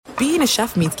being a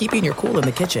chef means keeping your cool in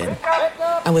the kitchen.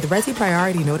 And with Resi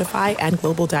Priority Notify and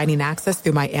Global Dining Access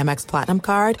through my Amex Platinum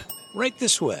card, Right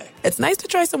this way. it's nice to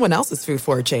try someone else's food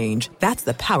for a change. That's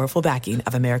the powerful backing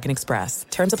of American Express.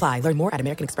 Terms apply. Learn more at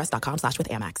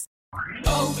americanexpress.com/withAmex.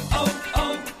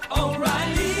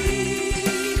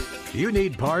 O'Reilly. You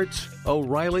need parts?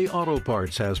 O'Reilly Auto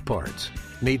Parts has parts.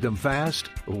 Need them fast?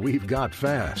 We've got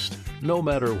fast. No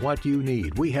matter what you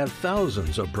need, we have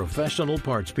thousands of professional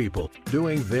parts people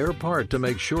doing their part to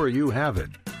make sure you have it.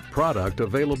 Product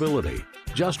availability.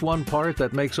 Just one part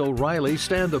that makes O'Reilly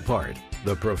stand apart.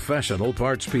 The professional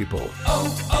parts people.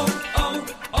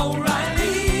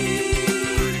 O'Reilly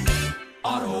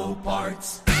Auto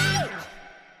Parts.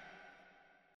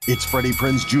 It's Freddie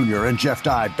Prinze Jr. and Jeff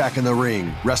Dye back in the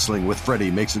ring. Wrestling with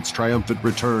Freddie makes its triumphant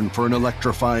return for an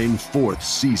electrifying 4th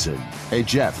season. Hey,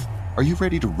 Jeff, are you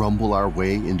ready to rumble our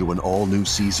way into an all-new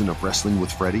season of Wrestling with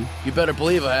Freddie? You better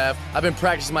believe I have. I've been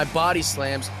practicing my body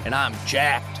slams, and I'm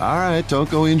jacked. All right, don't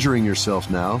go injuring yourself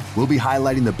now. We'll be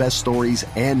highlighting the best stories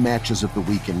and matches of the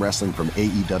week in wrestling from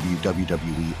AEW,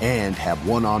 WWE, and have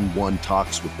one-on-one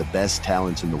talks with the best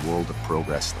talents in the world of pro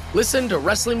wrestling. Listen to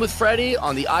Wrestling with Freddie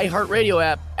on the iHeartRadio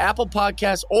app, Apple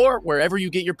Podcasts, or wherever you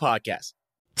get your podcasts.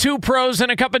 Two pros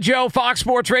and a cup of Joe, Fox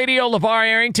Sports Radio. LaVar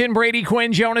Arrington, Brady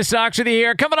Quinn, Jonas Doxworthy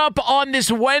here. Coming up on this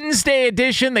Wednesday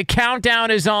edition, the countdown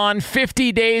is on.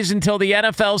 50 days until the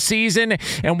NFL season,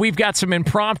 and we've got some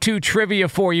impromptu trivia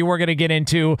for you we're going to get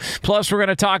into. Plus, we're going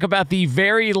to talk about the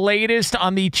very latest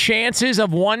on the chances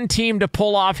of one team to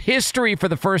pull off history for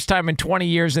the first time in 20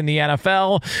 years in the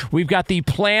NFL. We've got the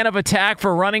plan of attack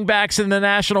for running backs in the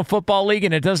National Football League,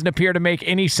 and it doesn't appear to make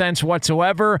any sense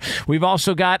whatsoever. We've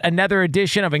also got another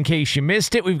edition of In Case You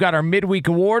Missed It. We've got our midweek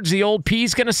awards. The old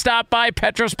P's going to stop by,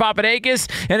 Petros Papadakis,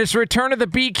 and it's return of the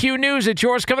BQ News. It's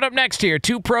yours coming up next here.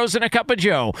 Two pros and a cup of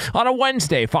Joe on a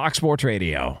Wednesday, Fox Sports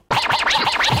Radio. Now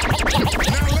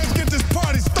let's get this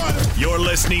party started. You're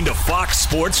listening to Fox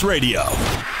Sports Radio.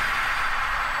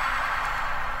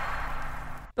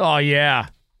 Oh, yeah.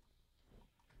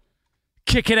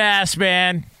 Kicking ass,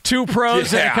 man. Two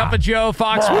pros and a cup of Joe,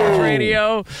 Fox Sports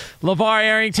Radio. LaVar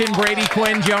Arrington, Brady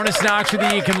Quinn, Jonas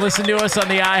Doxworthy. You can listen to us on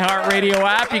the iHeartRadio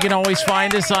app. You can always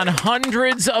find us on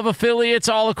hundreds of affiliates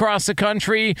all across the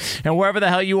country and wherever the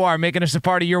hell you are, making us a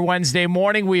part of your Wednesday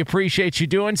morning. We appreciate you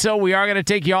doing so. We are going to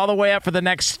take you all the way up for the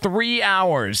next 3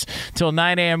 hours till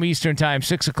 9 a.m. Eastern Time,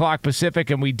 6 o'clock Pacific,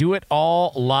 and we do it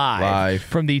all live.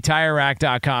 From the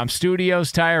TireRack.com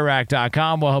studios.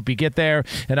 TireRack.com will help you get there.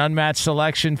 An unmatched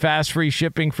selection, fast free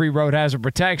shipping, free road hazard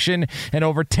protection, and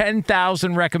over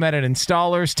 10,000 recommended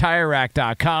installers.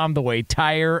 TireRack.com, the way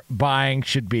tire buying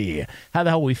should be. How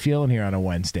the hell are we feeling here on a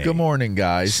Wednesday? Good morning,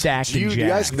 guys. Stacked Do you and jacked.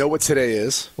 guys know what today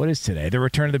is? What is today? The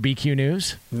return of the BQ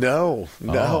News? No.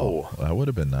 Oh, that would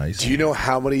have been nice. Do you know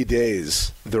how many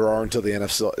days there are until the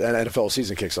NFL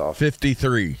season kicks off?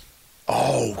 53.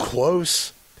 Oh,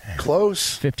 close.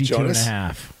 Close. 52 Jonas? and a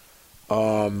half.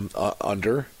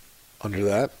 Under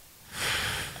that.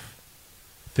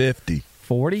 50.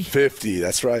 40? 50,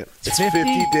 that's right. It's 50?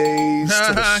 50 days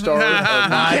to the start of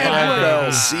the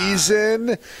NFL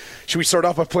season. Should we start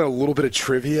off by playing a little bit of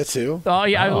trivia, too? Oh,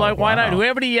 yeah. Why not? wow. Do we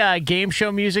have any game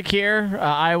show music here?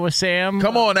 Iowa Sam?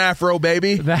 Come on, Afro,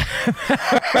 baby.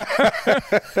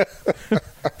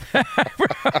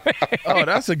 Oh,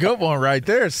 that's a good one right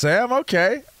there, Sam.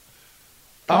 Okay.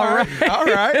 All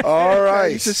right.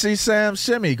 You should see Sam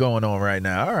Shimmy going on right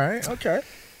now. All right. Okay.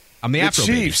 I'm the Afro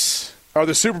Chiefs are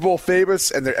the Super Bowl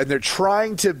favorites, and they're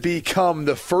trying to become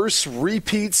the first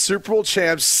repeat Super Bowl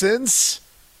champs since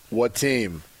what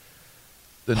team?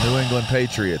 The New England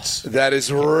Patriots. That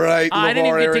is right, LaVar I didn't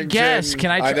even get Arrington. to guess.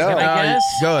 Can I know. guess?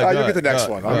 Go ahead. You'll get the next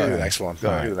one. I'll give you the next one.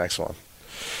 I'll give you the next one.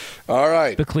 All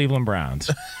right. The Cleveland Browns.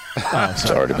 It's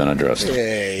already been addressed.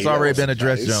 Hey, It's already been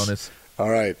addressed, nice. Jonas. All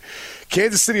right.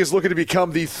 Kansas City is looking to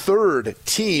become the third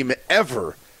team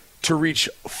ever to reach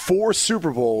 4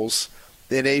 Super Bowls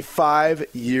in a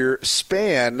 5-year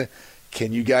span.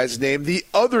 Can you guys name the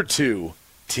other 2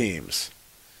 teams?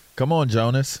 Come on,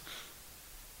 Jonas.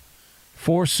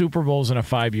 4 Super Bowls in a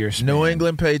 5-year span. New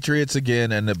England Patriots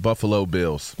again and the Buffalo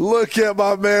Bills. Look at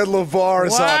my man LaVar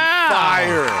is on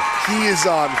fire. He is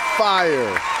on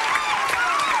fire.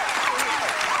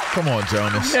 Come on,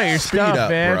 Jonas. Yeah, your Speed stuff, up,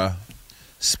 man. bruh.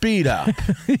 Speed up.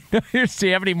 Do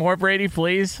you have any more, Brady,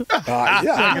 please? Yeah.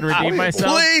 So I can redeem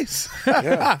myself. Please.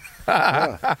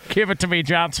 Yeah. Give it to me,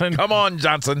 Johnson. Come on,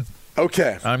 Johnson.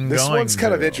 Okay. This going one's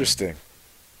kind of to. interesting.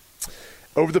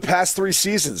 Over the past 3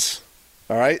 seasons,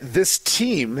 all right, this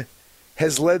team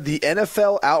has led the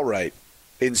NFL outright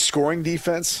in scoring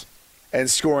defense and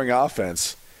scoring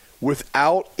offense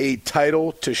without a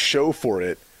title to show for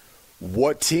it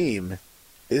What team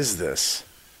is this?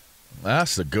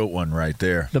 That's a good one right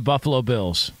there. The Buffalo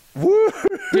Bills. Woo!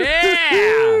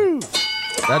 Yeah!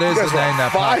 That is the name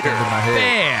that popped into my head.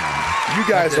 Damn! You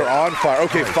guys are on fire.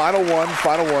 Okay, final one for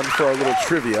our little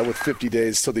trivia with 50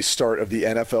 days till the start of the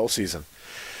NFL season.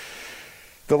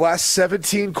 The last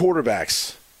 17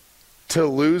 quarterbacks to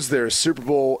lose their Super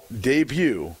Bowl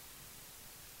debut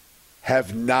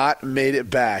have not made it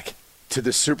back to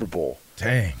the Super Bowl.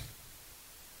 Dang.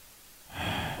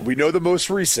 We know the most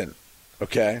recent,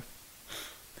 okay?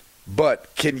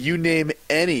 But can you name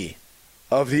any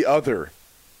of the other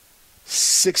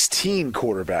 16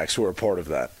 quarterbacks who are part of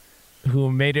that?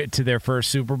 Who made it to their first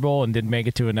Super Bowl and didn't make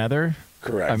it to another?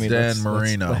 Correct. I mean, Dan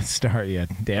Marino. Let's start. Yeah,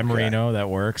 Dan Marino. That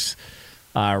works.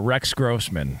 Rex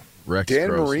Grossman. Dan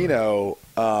Marino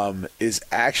is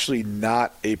actually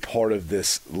not a part of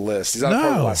this list. He's not a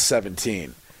part of the last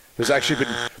 17. There's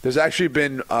actually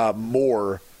been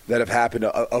more that have happened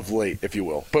of late, if you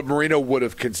will. But Marino would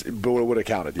have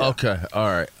counted. Yeah. Okay, all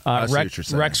right. I see what you're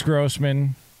saying. Rex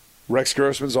Grossman. Rex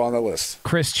Grossman's on that list.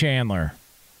 Chris Chandler.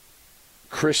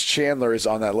 Chris Chandler is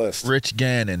on that list. Rich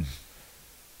Gannon.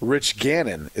 Rich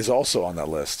Gannon is also on that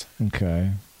list.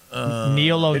 Okay.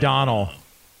 Neil O'Donnell.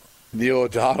 Neil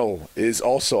O'Donnell is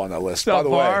also on that list. By the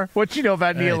way, what you know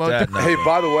about Neil O'Donnell? Hey,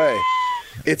 by the way,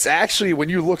 it's actually, when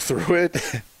you look through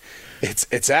it,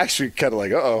 it's actually kind of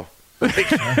like, uh-oh.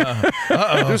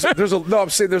 I'm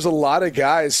saying there's a lot of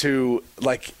guys who,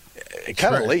 like,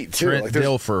 kind of late, too. Trent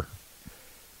Dilfer.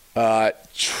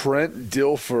 Trent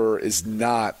Dilfer is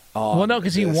not on. Well, no,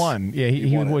 because he won. Yeah,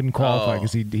 he wouldn't qualify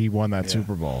because he won that Yeah.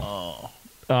 Super Bowl.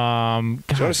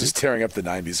 Jonas is tearing up the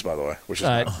 90s, by the way, which is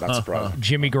not surprising.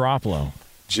 Jimmy Garoppolo.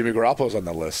 Jimmy Garoppolo's on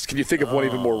that list. Can you think of one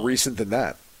even more recent than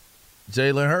that?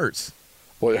 Jalen Hurts.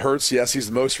 Well, it Hurts, yes, he's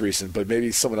the most recent, but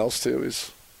maybe someone else, too,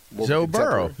 is more Joe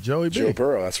contemporary. Burrow. Joey B. Joe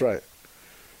Burrow, that's right.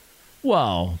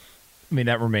 Well, I mean,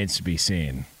 that remains to be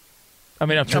seen. I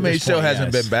mean, he still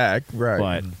hasn't been back.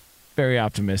 Right. But very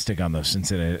optimistic on those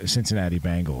Cincinnati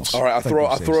Bengals. All right, I'll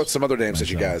throw out some other names at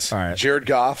you guys. All right. Jared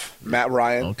Goff, Matt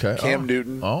Ryan, Cam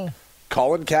Newton,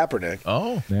 Colin Kaepernick,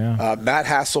 Matt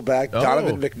Hasselbeck,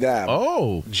 Donovan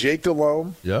McNabb, Jake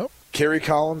Delhomme, Kerry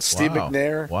Collins, Steve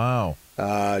McNair. Wow.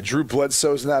 Drew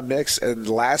Bledsoe's in that mix. And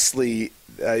lastly,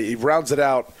 he rounds it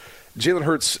out. Jalen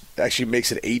Hurts actually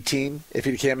makes it 18 if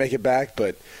he can't make it back,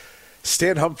 but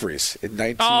Stan Humphries in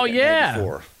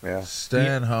 1994. Yeah.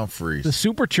 Stan Humphries. The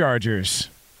Superchargers.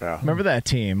 Yeah. Remember that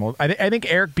team? Well, I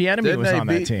think Eric Bieniemy was on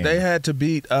that team. They had to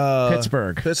beat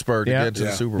Pittsburgh. Pittsburgh to get to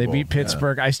the Super Bowl. They beat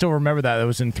Pittsburgh. I still remember that. It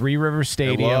was in Three Rivers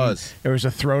Stadium. It was. There was a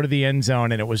throw to the end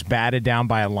zone, and it was batted down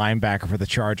by a linebacker for the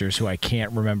Chargers, who I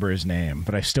can't remember his name,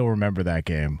 but I still remember that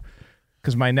game.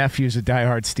 Because my nephew's a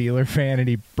diehard Steeler fan, and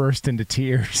he burst into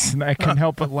tears, and I couldn't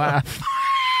help but laugh.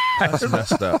 That's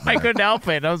messed up, man. I couldn't help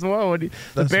it. I was, whoa.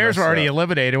 The Bears were already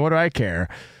eliminated. What do I care?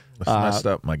 That's messed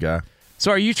up, my guy. So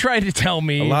are you trying to tell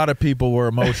me... A lot of people were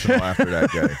emotional after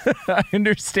that game. I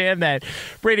understand that.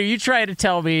 Brady, are you trying to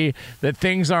tell me that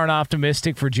things aren't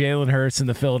optimistic for Jalen Hurts and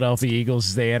the Philadelphia Eagles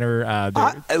as they enter... I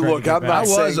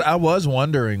was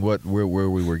wondering where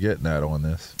we were getting at on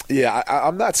this. Yeah,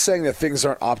 I'm not saying that things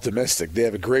aren't optimistic. They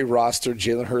have a great roster.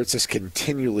 Jalen Hurts has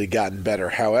continually gotten better.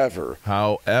 However,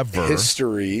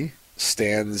 history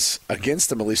stands against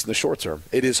them, at least in the short term.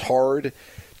 It is hard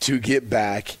to get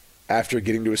back after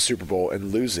getting to a Super Bowl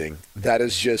and losing. That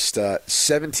is just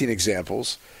 17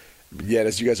 examples. Yet,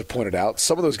 as you guys have pointed out,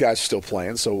 some of those guys are still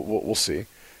playing, so we'll see.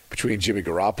 Between Jimmy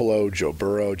Garoppolo, Joe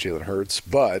Burrow, Jalen Hurts.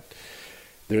 But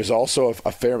there's also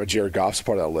a fair amount. Jared Goff's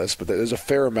part of that list, but there's a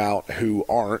fair amount who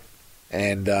aren't,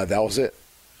 and that was it.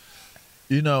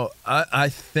 You know, I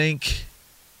think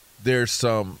there's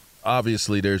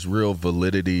obviously there's real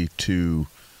validity to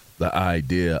the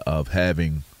idea of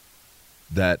having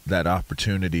that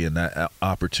opportunity and that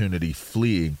opportunity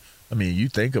fleeing. I mean, you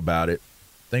think about it.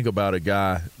 Think about a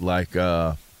guy like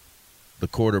the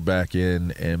quarterback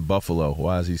in Buffalo.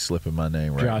 Why is he slipping my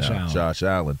name right now? Josh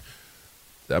Allen.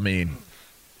 I mean,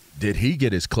 did he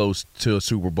get as close to a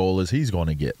Super Bowl as he's going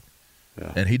to get?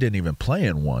 Yeah. And he didn't even play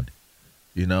in one.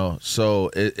 You know, so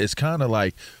it's kind of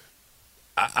like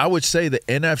I would say the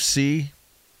NFC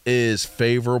is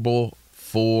favorable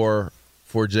for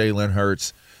Jalen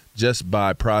Hurts just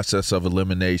by process of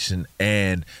elimination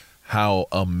and how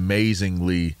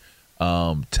amazingly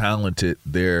talented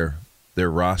their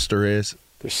roster is.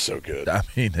 They're so good. I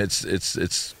mean,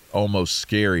 it's almost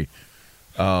scary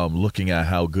looking at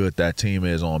how good that team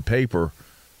is on paper.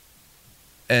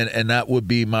 And that would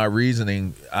be my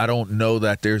reasoning. I don't know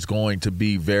that there's going to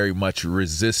be very much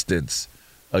resistance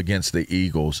against the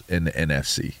Eagles in the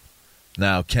NFC.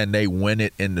 Now, can they win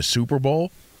it in the Super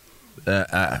Bowl?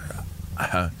 I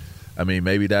mean,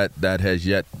 maybe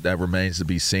that remains to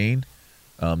be seen.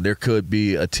 There could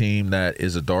be a team that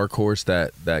is a dark horse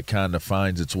that kind of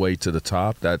finds its way to the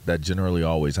top. That generally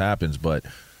always happens. But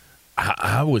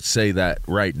I would say that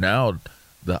right now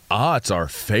the odds are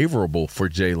favorable for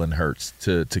Jalen Hurts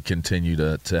to continue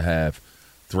to have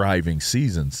thriving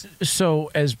seasons. So,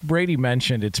 as Brady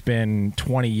mentioned, it's been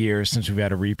 20 years since we've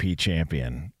had a repeat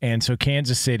champion. And so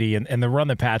Kansas City and the run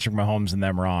that Patrick Mahomes and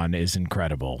them are on is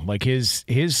incredible. Like his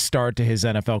start to his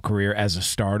NFL career as a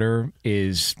starter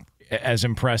is as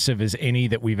impressive as any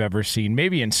that we've ever seen,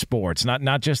 maybe in sports,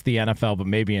 not just the NFL, but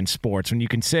maybe in sports. When you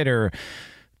consider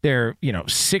they're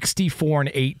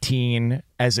 64-18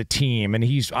 as a team, and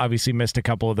he's obviously missed a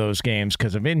couple of those games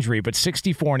because of injury, but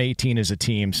 64-18 as a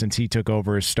team since he took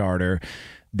over as starter.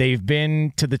 They've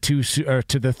been to the 3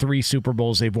 Super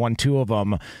Bowls. They've won 2 of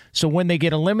them. So when they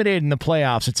get eliminated in the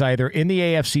playoffs, it's either in the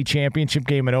AFC Championship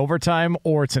game in overtime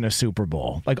or it's in a Super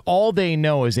Bowl. Like all they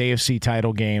know is AFC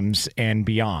title games and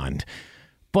beyond.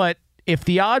 But if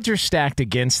the odds are stacked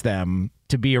against them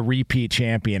to be a repeat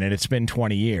champion, and it's been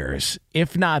 20 years,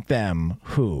 if not them,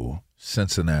 who?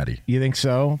 Cincinnati. You think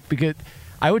so? Because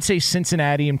I would say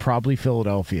Cincinnati and probably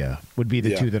Philadelphia would be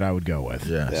the 2 that I would go with.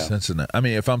 Yeah, Cincinnati. I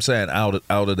mean, if I'm saying out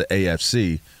of the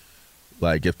AFC,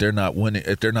 like if they're not winning,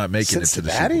 if they're not making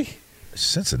Cincinnati? it to the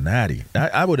Cincinnati.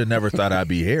 I would have never thought I'd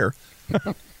be here.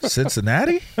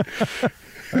 Cincinnati?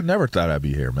 I never thought I'd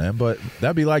be here, man. But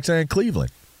that'd be like saying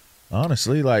Cleveland.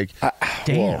 Honestly, like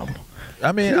damn. Whoa.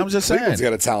 I mean, I'm just saying. Cleveland's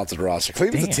got a talented roster.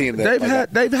 Cleveland's a team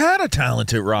that they've had a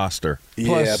talented roster.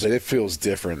 Yeah, but it feels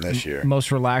different this year.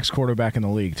 Most relaxed quarterback in the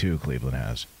league too. Cleveland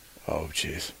has. Oh,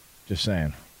 jeez. Just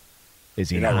saying. Is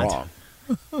he You're not? wrong.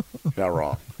 You're not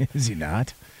wrong. Is he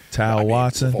not?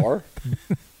 Watson. LaVar?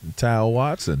 Tao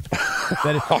Watson.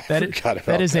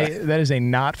 That is a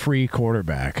knot-free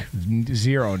quarterback.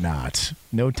 0 knots.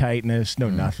 No tightness. No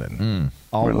nothing.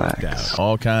 All worked out.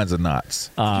 All kinds of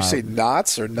knots. Did you say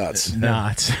knots or nuts?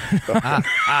 Knots. Maybe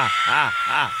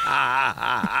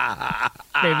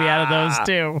out of those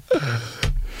 2.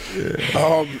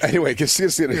 Anyway, get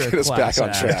us back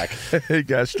on track. You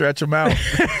got to stretch them out.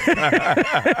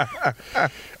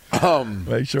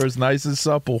 Make sure it's nice and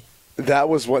supple. That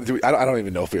was what I don't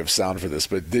even know if we have sound for this,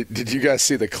 but did you guys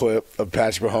see the clip of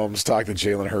Patrick Mahomes talking to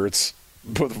Jalen Hurts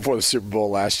before the Super Bowl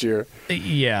last year?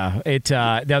 Yeah,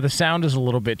 now the sound is a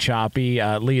little bit choppy.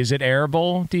 Lee, is it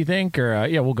airable, do you think? Or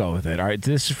yeah, we'll go with it. All right,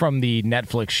 this is from the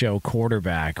Netflix show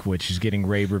Quarterback, which is getting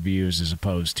rave reviews as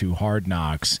opposed to Hard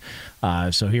Knocks.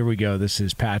 So here we go. This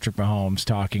is Patrick Mahomes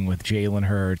talking with Jalen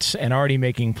Hurts and already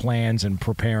making plans and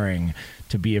preparing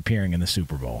to be appearing in the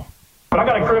Super Bowl. But I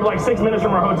got a crib like 6 minutes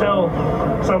from our hotel,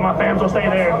 so my fams will stay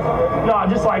there. No, I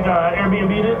just like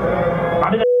Airbnb'd it. I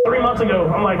did that 3 months ago.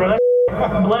 I'm like, bro, that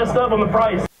blessed up on the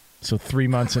price. So 3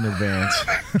 months in advance.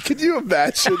 Can you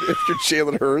imagine if you're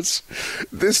Jalen Hurts?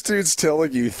 This dude's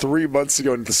telling you 3 months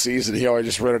ago into the season he already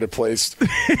just rented a place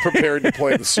preparing to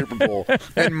play in the Super Bowl.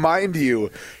 And mind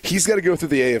you, he's got to go through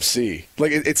the AFC.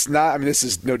 Like, it's not – I mean, this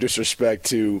is no disrespect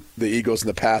to the Eagles and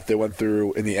the path they went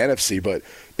through in the NFC, but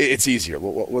it's easier.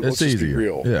 Let's just be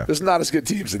real. Yeah. There's not as good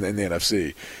teams in the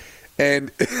NFC. And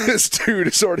this dude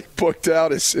has already booked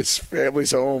out his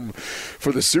family's home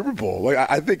for the Super Bowl. Like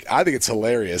I think it's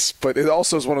hilarious, but it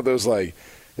also is one of those like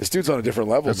this dude's on a different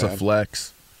level. That's a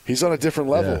flex. He's on a different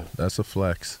level. Yeah, that's a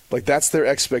flex. Like that's their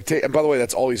expectation. And by the way,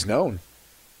 that's all he's known.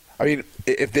 I mean,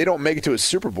 if they don't make it to a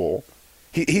Super Bowl,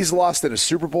 he's lost in a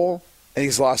Super Bowl and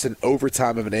he's lost in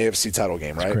overtime of an AFC title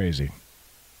game. Right? That's crazy.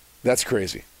 That's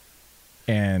crazy.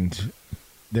 And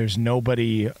there's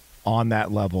nobody on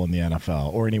that level in the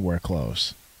NFL or anywhere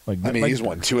close. He's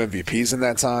won 2 MVPs in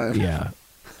that time. Yeah.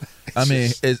 I mean,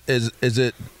 is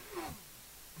it?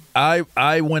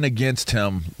 I went against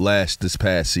him this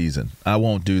past season. I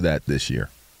won't do that this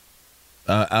year.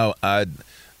 I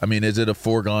mean, is it a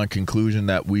foregone conclusion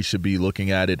that we should be looking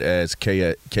at it as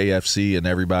KFC and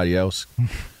everybody else?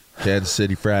 Kansas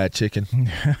City Fried Chicken.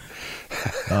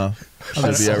 I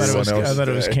thought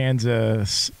it was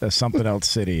Kansas something else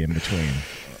city in between.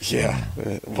 Yeah,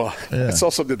 well, I saw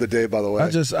something the day. By the way,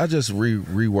 I just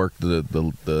reworked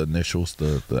the initials,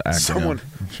 the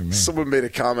acronym. Someone made a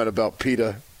comment about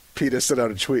PETA. PETA sent out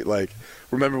a tweet like,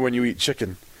 "Remember when you eat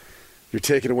chicken, you're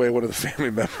taking away one of the family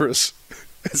members."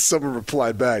 And someone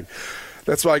replied back,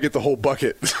 "That's why I get the whole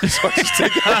bucket. So I just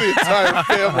take out the entire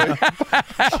family."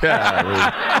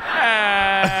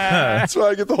 That's why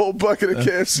I get the whole bucket of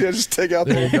KFC. I just take out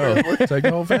the whole family. Take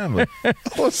the whole family. I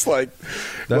was like,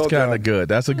 that's kind of good.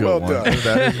 That's a good one. Done.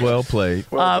 That is well played.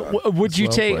 Would you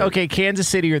take Kansas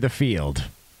City or the field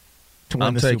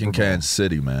I'm taking Kansas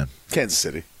City, man. Kansas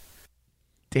City.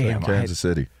 Damn, Kansas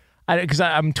City. Because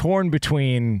I'm torn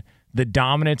between the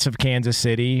dominance of Kansas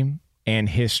City and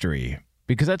history.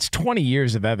 Because that's 20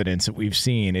 years of evidence that we've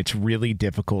seen. It's really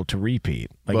difficult to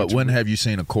repeat. But when have you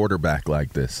seen a quarterback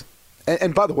like this?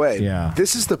 And by the way,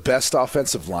 this is the best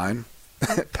offensive line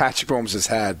Patrick Mahomes has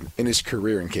had in his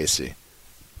career in KC.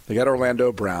 They got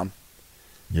Orlando Brown.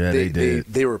 Yeah, they did.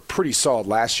 They were pretty solid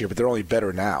last year, but they're only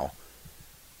better now.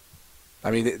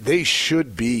 I mean, they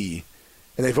should be,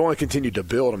 and they've only continued to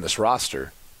build on this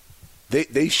roster.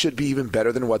 They should be even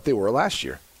better than what they were last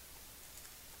year.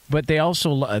 But they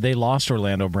also they lost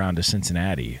Orlando Brown to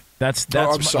Cincinnati. That's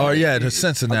I'm sorry. To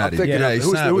Cincinnati.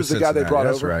 Who was the guy they brought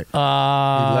over? That's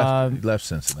right. He left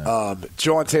Cincinnati.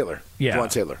 John Taylor. Yeah. John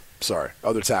Taylor. Sorry.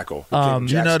 Other tackle.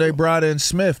 They brought in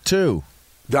Smith, too.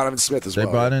 Donovan Smith as well.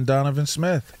 They brought in Donovan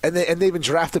Smith. And they've been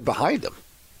drafted behind him.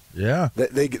 Yeah.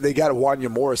 They got Wanya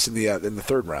Morris in the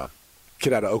third round.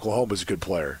 Kid out of Oklahoma is a good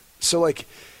player. So,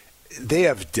 they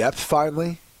have depth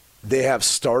finally. They have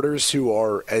starters who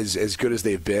are as good as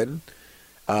they've been.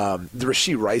 The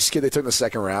Rashee Rice kid they took in the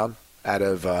second round out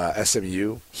of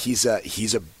SMU. He's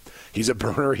a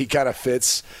burner. He kind of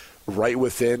fits right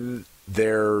within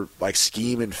their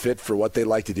scheme and fit for what they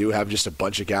like to do. Have just a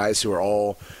bunch of guys who are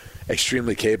all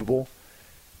extremely capable.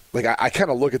 I kind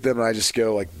of look at them and I just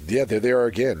go there they are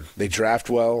again. They draft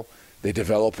well. They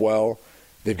develop well.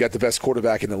 They've got the best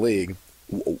quarterback in the league.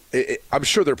 I'm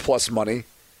sure they're plus money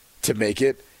to make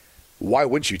it. Why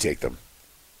wouldn't you take them?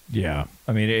 Yeah,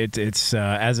 I mean it's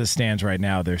as it stands right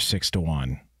now, they're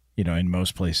 6-1. In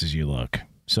most places you look.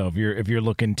 So if you're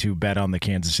looking to bet on the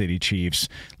Kansas City Chiefs,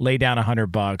 lay down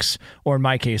 $100, or in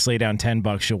my case, lay down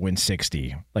 $10, you'll win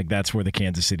 60. That's where the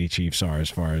Kansas City Chiefs are as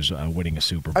far as winning a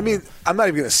Super Bowl. I mean, I'm not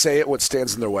even going to say it what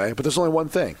stands in their way, but there's only one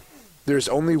thing. There's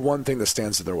only one thing that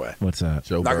stands in their way. What's that?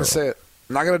 Joe Burrow. Not going to say it.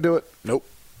 Not going to do it. Nope.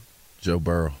 Joe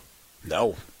Burrow.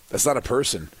 No, that's not a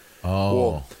person. Oh.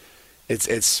 Well, it's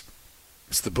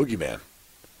the boogeyman.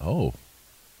 Oh.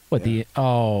 What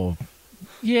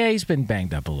Yeah, he's been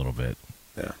banged up a little bit.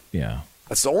 Yeah.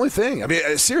 That's the only thing. I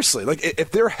mean, seriously,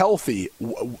 if they're healthy,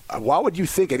 why would you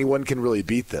think anyone can really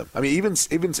beat them? I mean, even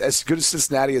as good as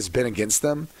Cincinnati has been against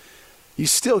them, you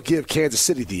still give Kansas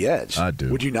City the edge. I do.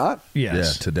 Would you not?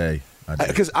 Yes. Yeah, today.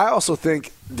 Because I also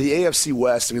think the AFC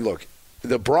West. I mean, look,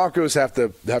 the Broncos have to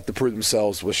prove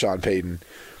themselves with Sean Payton.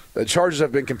 The Chargers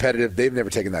have been competitive. They've never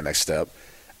taken that next step.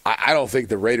 I don't think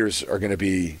the Raiders are going to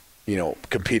be,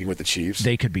 competing with the Chiefs.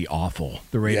 They could be awful.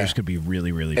 The Raiders could be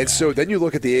really, really bad. And so then you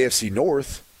look at the AFC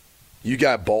North. You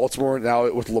got Baltimore now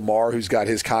with Lamar, who's got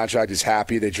his contract, is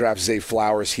happy. They draft Zay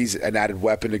Flowers. He's an added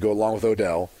weapon to go along with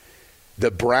Odell. The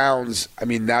Browns, I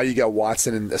mean, now you got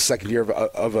Watson in the second year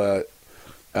of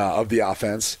the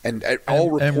offense. And all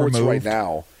reports right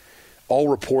now, all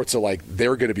reports are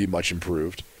they're going to be much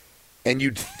improved. And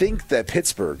you'd think that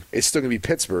Pittsburgh is still going to be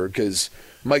Pittsburgh because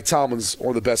Mike Tomlin's one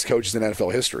of the best coaches in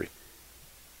NFL history.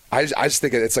 I just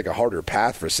think it's a harder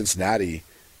path for Cincinnati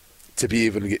to be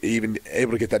even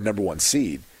able to get that number one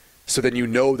seed. So then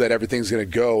that everything's going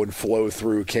to go and flow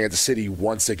through Kansas City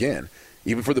once again.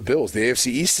 Even for the Bills, the AFC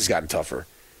East has gotten tougher.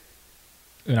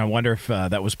 And I wonder if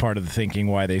that was part of the thinking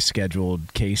why they scheduled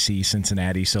KC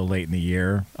Cincinnati so late in the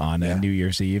year on New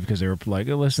Year's Eve, because they were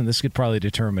listen, this could probably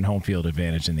determine home field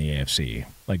advantage in the AFC.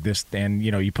 And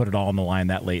you put it all on the line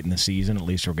that late in the season, at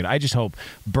least we're good. I just hope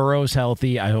Burrow's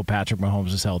healthy. I hope Patrick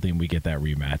Mahomes is healthy and we get that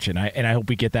rematch. And I hope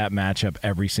we get that matchup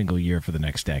every single year for the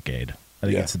next decade. I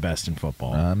think it's the best in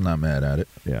football. I'm not mad at it.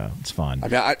 Yeah, it's fun. I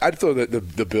mean, I'd throw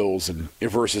the Bills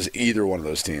versus either one of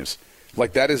those teams.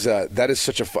 That is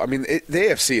such a fun. I mean, the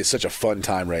AFC is such a fun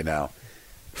time right now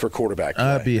for quarterback play.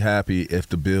 I'd be happy if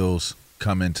the Bills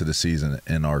come into the season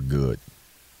and are good.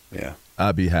 Yeah,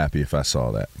 I'd be happy if I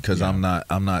saw that because I'm not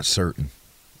certain.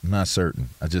 I'm not certain.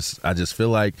 I just feel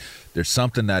like there's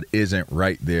something that isn't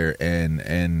right there, and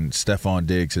Stephon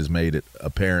Diggs has made it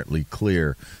apparently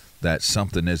clear that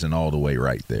something isn't all the way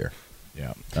right there.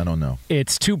 Yeah. I don't know.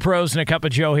 It's Two Pros and a Cup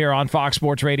of Joe here on Fox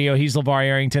Sports Radio. He's LaVar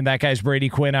Arrington. That guy's Brady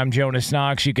Quinn. I'm Jonas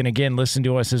Knox. You can, again, listen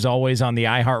to us, as always, on the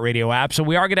iHeartRadio app. So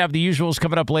we are going to have the usuals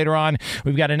coming up later on.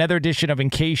 We've got another edition of In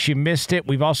Case You Missed It.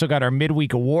 We've also got our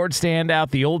midweek award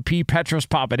standout. The old P. Petros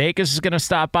Papadakis is going to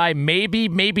stop by. Maybe,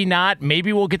 maybe not.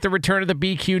 Maybe we'll get the return of the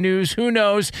BQ News. Who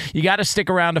knows? You got to stick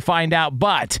around to find out.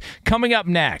 But coming up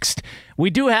next, we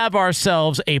do have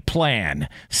ourselves a plan.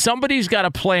 Somebody's got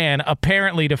a plan,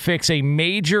 apparently, to fix a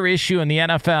major issue in the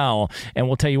NFL, and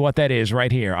we'll tell you what that is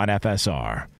right here on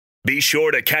FSR. Be sure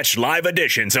to catch live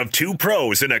editions of Two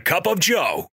Pros and a Cup of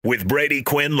Joe with Brady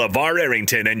Quinn, LaVar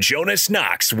Arrington, and Jonas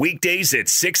Knox weekdays at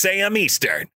 6 a.m.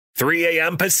 Eastern. 3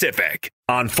 a.m. Pacific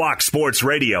on Fox Sports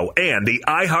Radio and the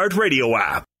iHeartRadio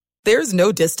app. There's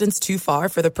no distance too far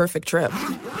for the perfect trip.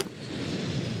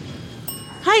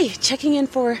 Hi, checking in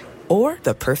for... Or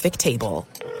the perfect table.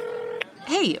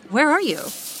 Hey, where are you?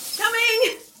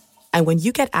 Coming! And when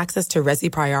you get access to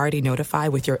Resi Priority Notify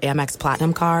with your Amex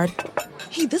Platinum card...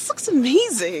 Hey, this looks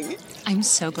amazing. I'm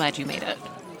so glad you made it.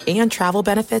 And travel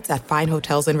benefits at fine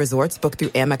hotels and resorts booked through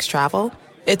Amex Travel,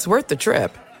 it's worth the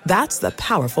trip. That's the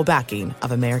powerful backing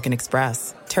of American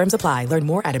Express. Terms apply. Learn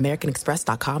more at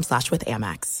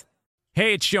americanexpress.com/withAmex.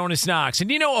 Hey, it's Jonas Knox,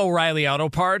 and you know O'Reilly Auto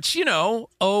Parts. You know,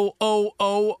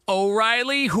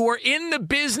 O'Reilly, who are in the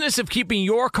business of keeping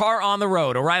your car on the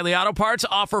road. O'Reilly Auto Parts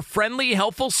offer friendly,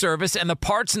 helpful service and the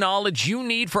parts knowledge you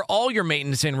need for all your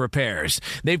maintenance and repairs.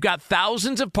 They've got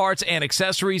thousands of parts and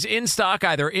accessories in stock,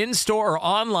 either in-store or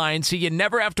online, so you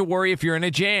never have to worry if you're in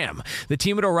a jam. The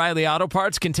team at O'Reilly Auto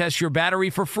Parts can test your battery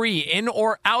for free in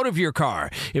or out of your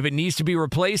car. If it needs to be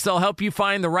replaced, they'll help you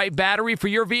find the right battery for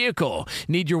your vehicle.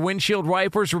 Need your windshield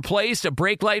wipers replaced, a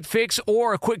brake light fix,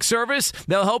 or a quick service?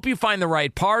 They'll help you find the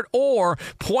right part or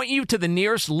point you to the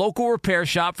nearest local repair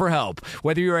shop for help.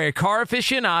 Whether you're a car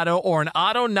aficionado or an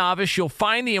auto novice, you'll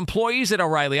find the employees at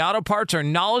O'Reilly Auto Parts are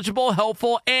knowledgeable,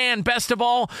 helpful, and best of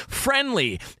all,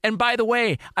 friendly. And by the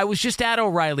way, I was just at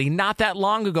O'Reilly not that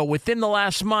long ago, within the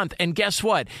last month, and guess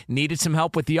what? Needed some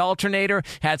help with the alternator,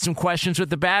 had some questions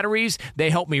with the batteries. They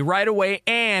helped me right away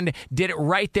and did it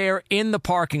right there in the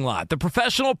parking lot. The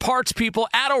professional parts people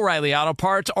at O'Reilly Auto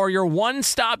Parts are your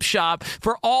one-stop shop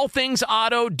for all things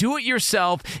auto,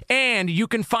 do-it-yourself, and you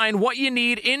can find what you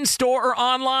need in-store or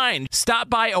online. Stop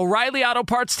by O'Reilly Auto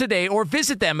Parts today or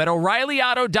visit them at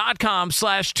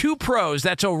O'ReillyAuto.com/2pros.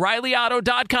 That's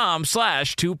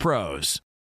O'ReillyAuto.com/2pros.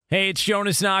 Hey, it's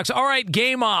Jonas Knox. All right,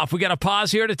 game off. We got to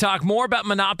pause here to talk more about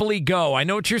Monopoly Go. I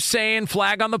know what you're saying,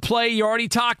 flag on the play. You already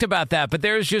talked about that, but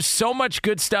there's just so much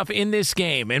good stuff in this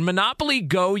game. In Monopoly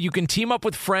Go, you can team up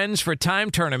with friends for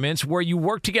time tournaments where you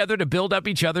work together to build up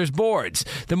each other's boards.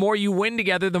 The more you win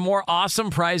together, the more awesome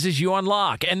prizes you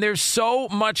unlock, and there's so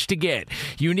much to get.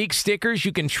 Unique stickers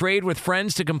you can trade with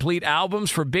friends to complete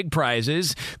albums for big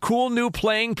prizes, cool new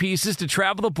playing pieces to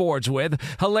travel the boards with,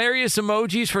 hilarious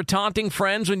emojis for taunting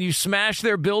friends when you smash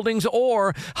their buildings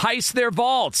or heist their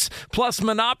vaults. Plus,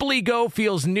 Monopoly Go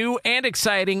feels new and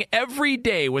exciting every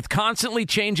day with constantly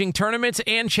changing tournaments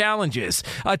and challenges.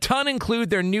 A ton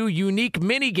include their new unique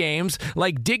mini games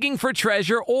like digging for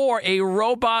treasure or a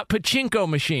robot pachinko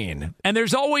machine. And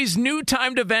there's always new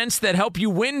timed events that help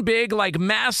you win big, like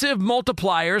massive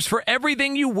multipliers for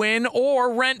everything you win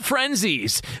or rent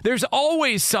frenzies. There's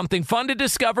always something fun to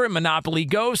discover in Monopoly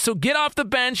Go, so get off the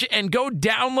bench and go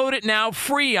download it now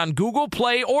free on Google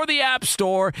Play or the App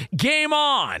Store. Game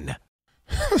on!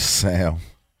 Sam.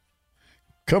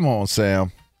 Come on,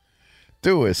 Sam.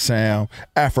 Do it, Sam.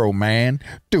 Afro Man.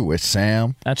 Do it,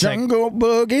 Sam. That's Jungle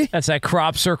Boogie. That's that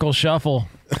crop circle shuffle.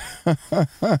 Come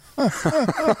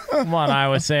on,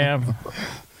 Iowa Sam.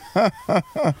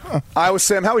 Iowa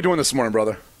Sam, how are we doing this morning,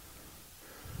 brother?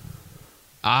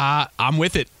 I'm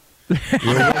with it.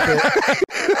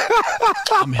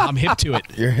 I'm hip to it.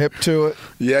 You're hip to it?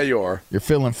 Yeah, you are. You're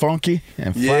feeling funky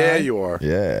and fine? Yeah, you are.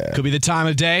 Yeah. Could be the time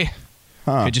of day.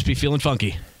 Could just be feeling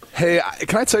funky. Hey,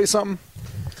 can I tell you something?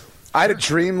 I had a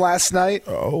dream last night.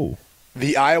 Oh.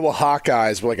 The Iowa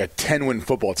Hawkeyes were like a 10-win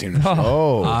football team.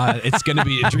 It's going to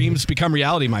be dreams become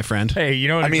reality, my friend. Hey, you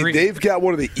know what? I mean, they've got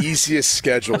one of the easiest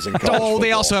schedules in college football.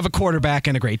 They also have a quarterback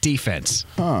and a great defense.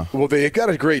 Well, they've got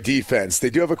a great defense. They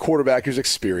do have a quarterback who's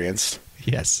experienced.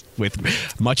 Yes, with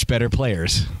much better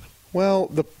players. Well,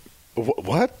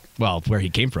 what? Well, where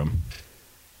he came from.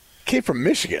 Came from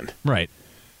Michigan. Right.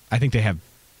 I think they have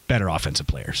better offensive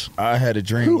players. I had a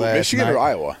dream last Michigan night. or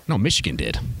Iowa? No, Michigan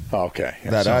did. Oh, okay. Yeah.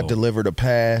 That I delivered a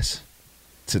pass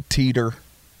to Teeter,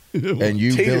 and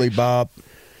you, Teeter.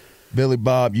 Billy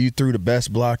Bob, you threw the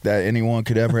best block that anyone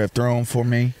could ever have thrown for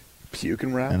me.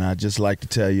 Puking rap. And I just like to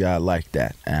tell you I like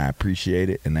that, and I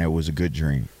appreciate it, and that was a good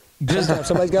dream.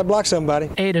 Somebody's got to block somebody.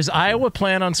 Hey, does Iowa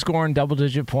plan on scoring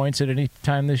double-digit points at any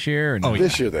time this year? Or no?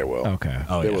 This year they will. Okay.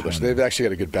 They will. They've actually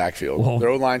got a good backfield. Well, their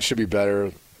O-line should be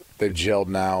better. They've gelled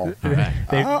now.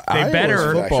 They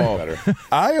better. Football,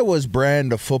 Iowa's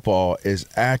brand of football is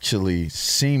actually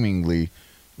seemingly,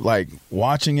 like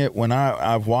watching it when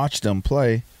I've watched them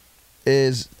play,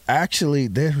 is actually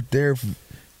they're.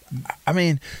 I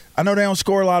mean, I know they don't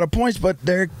score a lot of points, but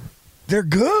they're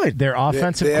good. Their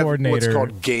offensive they have coordinator. what's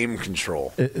called game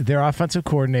control. Their offensive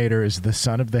coordinator is the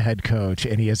son of the head coach,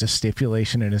 and he has a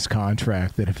stipulation in his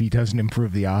contract that if he doesn't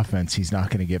improve the offense, he's not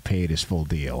going to get paid his full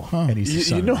deal. And he's the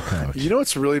son of the coach. You know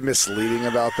what's really misleading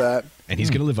about that? And he's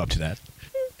going to live up to that.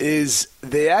 is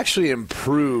they actually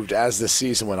improved as the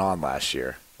season went on last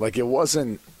year. Like it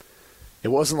wasn't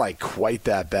like quite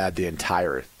that bad the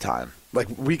entire time. Like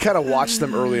we kind of watched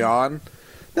them early on.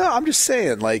 No, I'm just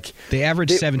saying, like they average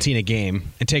 17 a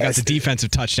game, and take out the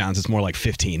defensive touchdowns, it's more like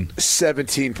 15.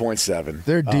 17.7.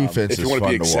 Their defense if you is want to fun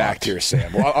be exact to watch. here,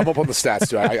 Sam. Well, I'm up on the stats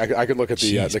too. I can look at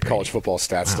the college football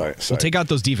stats site. Well, take out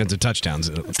those defensive touchdowns,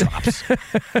 it drops.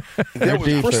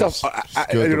 First off,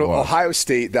 Ohio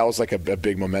State, that was like a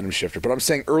big momentum shifter. But I'm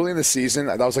saying early in the season,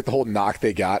 that was like the whole knock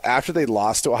they got. After they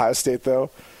lost to Ohio State,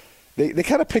 though, they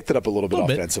kind of picked it up a little bit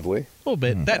offensively. A little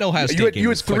bit. That Ohio State game you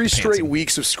had was quite 3 the straight pantsing.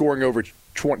 weeks of scoring over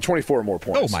 24 or more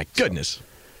points. Oh, my goodness.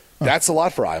 That's a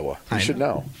lot for Iowa. You should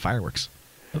know. Fireworks.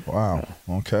 Wow.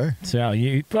 Okay. So,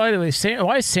 by the way,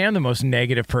 why is Sam the most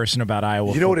negative person about Iowa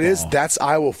football? You know what it is? That's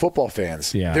Iowa football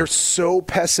fans. Yeah. They're so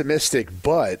pessimistic,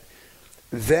 but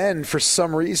then for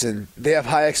some reason they have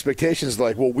high expectations.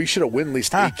 Like, well, we should have won at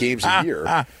least 8 games a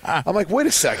year. I'm like, wait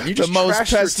a second. You just the most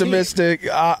trashed your pessimistic,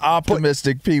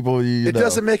 optimistic people. It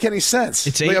doesn't make any sense.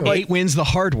 It's 8 wins the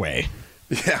hard way.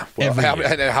 Yeah. Well,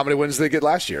 how many wins did they get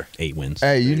last year? 8 wins.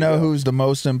 Hey, you know who's the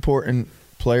most important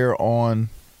player on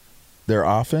their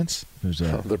offense? Who's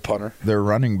that? Their punter. Their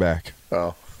running back.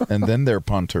 Oh. And then their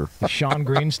punter. Is Sean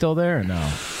Green still there or no?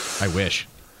 I wish.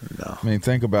 No. I mean,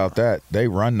 think about that. They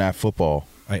run that football.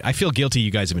 I feel guilty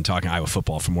you guys have been talking Iowa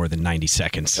football for more than 90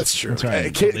 seconds. That's true. That's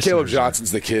right. Caleb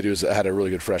Johnson's the kid who's had a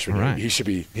really good freshman year. Right. He should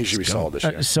be solid this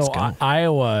year. So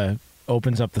Iowa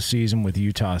opens up the season with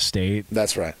Utah State.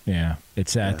 That's right. Yeah,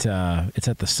 it's at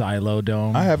the Silo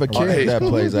Dome. I have a kid that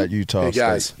plays at Utah Hey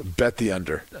guys, State. bet the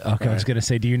under. Okay, I was gonna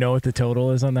say, do you know what the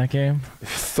total is on that game?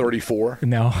 34.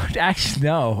 No, actually,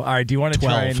 no. All right, do you want to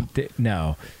try and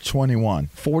no? 21.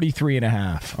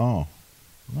 43.5. Oh,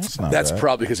 that's not That's bad.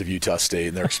 probably because of Utah State,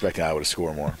 and they're expecting Iowa to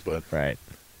score more. But right.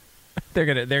 They're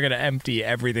gonna empty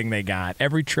everything they got,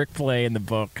 every trick play in the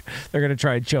book. They're gonna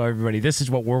try and show everybody this is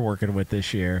what we're working with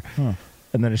this year,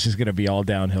 and then it's just gonna be all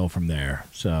downhill from there.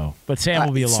 So, but Sam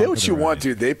will be along. Say what for you the want, ride.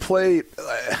 dude. They play.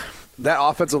 That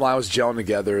offensive line was gelling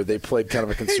together. They played kind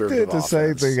of a conservative He did the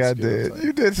same offense. thing I did.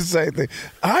 You did the same thing.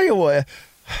 Iowa,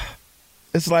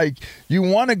 it's like you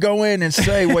want to go in and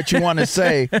say what you want to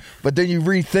say, but then you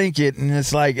rethink it, and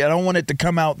it's like I don't want it to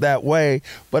come out that way,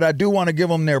 but I do want to give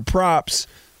them their props.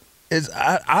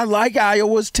 I like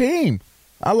Iowa's team.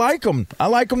 I like them. I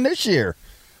like them this year.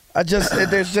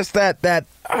 There's just that. Got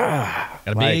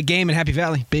a big game in Happy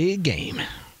Valley. Big game.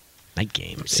 Night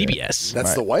game. CBS.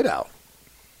 That's the whiteout.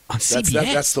 On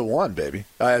CBS. That's the one, baby.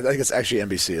 I think it's actually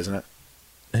NBC, isn't it?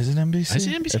 Is it NBC? Is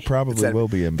it NBC? It probably will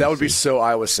be NBC. That would be so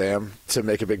Iowa Sam to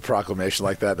make a big proclamation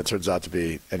like that. That turns out to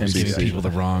be NBC. Giving people the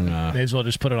wrong. May as well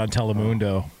just put it on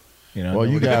Telemundo. You know, Well,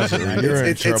 you guys, you're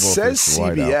in trouble. It says for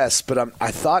whiteout. CBS, but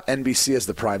I thought NBC has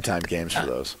the primetime games for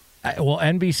those. Well,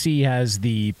 NBC has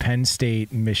the Penn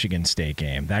State Michigan State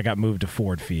game that got moved to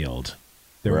Ford Field.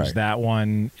 There was Right. that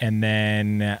one, and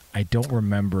then I don't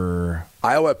remember.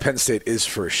 Iowa Penn State is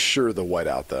for sure the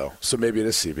whiteout, though. So maybe it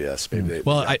is CBS. Maybe they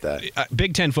got that.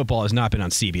 Big Ten football has not been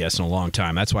on CBS in a long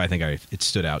time. That's why I think it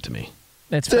stood out to me.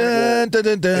 That's Dun, dun,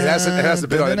 dun, dun, It hasn't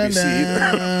been on NBC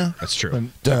either. That's true.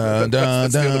 Dun, dun,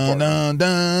 That's the other part. dun,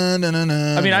 dun, dun, dun,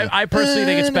 dun. I mean, I personally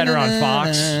think it's better on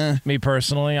Fox. Me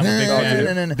personally, I'm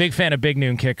a big fan of Big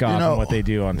Noon Kickoff and what they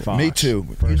do on Fox. Me too.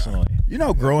 Personally, You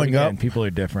know, growing again, up, people are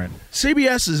different.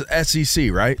 CBS is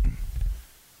SEC, right?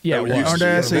 Yeah, That used to Aren't be.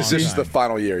 they This SEC? is the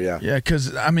final year, yeah. Yeah,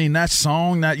 because, I mean, that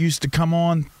song that used to come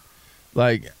on,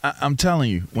 like, I'm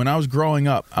telling you, when I was growing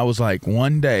up, I was like,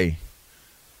 one day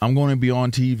I'm going to be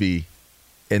on TV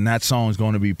and that song's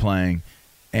going to be playing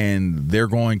and they're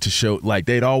going to show, like,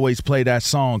 they'd always play that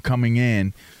song coming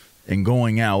in and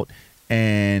going out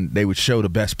and they would show the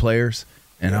best players.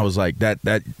 And I was like, that,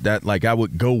 like, I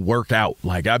would go work out.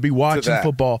 Like, I'd be watching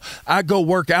football. I'd go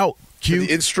work out.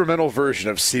 The instrumental version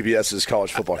of CBS's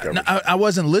college football coverage. I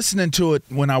wasn't listening to it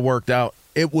when I worked out.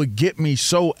 It would get me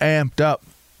so amped up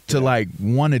to like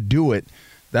want to do it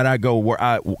that I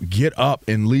get up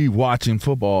and leave watching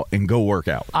football and go work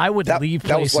out. I would leave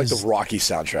places. That was like the Rocky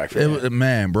soundtrack for me.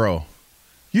 Man, bro.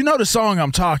 You know the song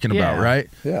I'm talking about, right?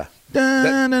 Yeah.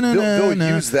 They'll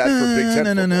use that for Big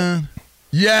Ten football.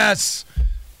 Yes.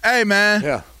 Hey, man.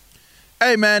 Yeah.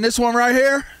 Hey, man, this one right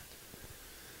here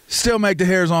still make the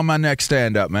hairs on my neck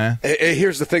stand up, man. Hey,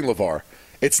 here's the thing, LaVar.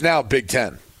 It's now Big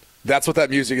Ten. That's what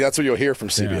that's what you'll hear from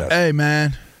CBS. Yeah. Hey,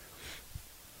 man.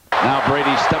 Now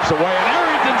Brady steps away, and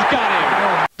Arrington's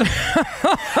got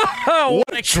him.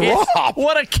 What a kiss!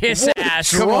 What a kiss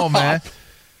ass! Come on, man.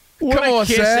 What Come a on,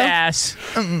 kiss Sam. ass!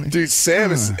 Dude,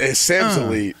 Sam's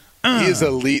elite. He is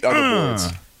elite on the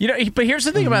boards. You know, but here's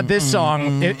the thing about this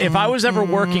song. If I was ever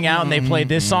working out and they played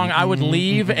this song, I would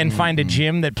leave and find a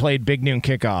gym that played Big Noon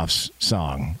Kickoff's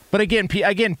song. But again, people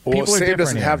are different. Sam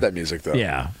doesn't here. have that music, though.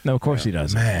 Yeah. No, of course he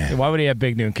doesn't. Man. Why would he have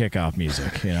Big Noon Kickoff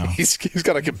music, you know? He's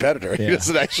got a competitor. Yeah. He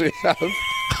doesn't actually have...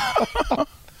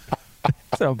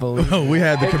 It's unbelievable. We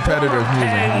had the competitors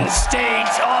Penn music.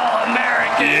 State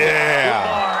All-American. Yeah.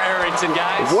 LaVar Arrington,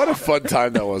 guys. What a fun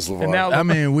time that was, LaVar. And now, I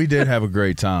mean, we did have a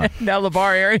great time. now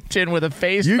LaVar Arrington with a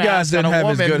face You mask guys didn't on a have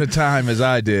woman. as good a time as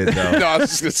I did, though. No, I was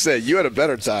just going to say, you had a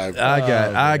better time.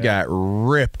 I got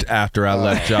ripped after I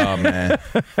left y'all, man.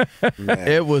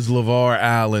 It was LaVar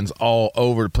Allen's all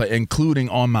over the place, including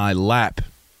on my lap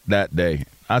that day.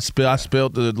 I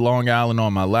spilled the Long Island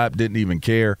on my lap, didn't even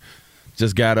care.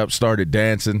 Just got up, started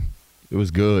dancing. It was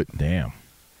good. Damn.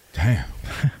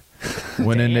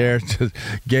 Went in there, just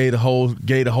gave the whole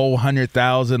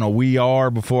 100,000 a we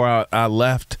are before I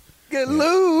left. Get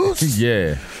loose.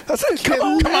 Yeah. That's like, Come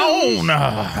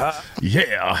on.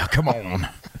 Yeah, come on.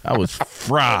 I was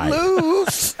fried.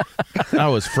 Loose. I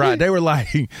was fried. They were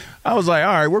like, I was like,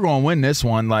 all right, we're going to win this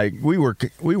one. Like we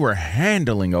were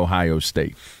handling Ohio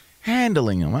State.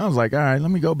 Handling them. I was like, all right,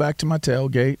 let me go back to my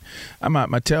tailgate. I'm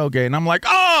at my tailgate, and I'm like,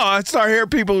 oh, I start hearing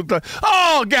people,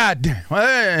 oh, God damn.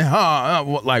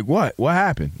 Like, what? What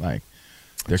happened? Like,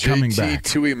 they're coming back.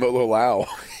 Tui Mololau.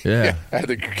 Yeah. Had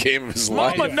the game of his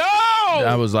life. Mama, no!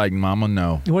 I was like, Mama,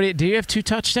 no. What do you have 2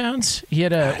 touchdowns? He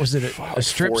had a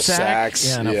strip 4 sack? sacks.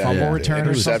 Yeah, and a fumble return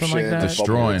or something like that?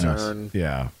 Destroying us.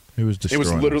 Yeah. It was destroying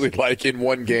It was literally like in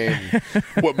one game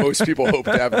what most people hope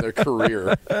to have in their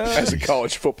career as a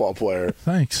college football player.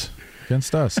 Thanks.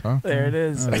 Against us, huh? There it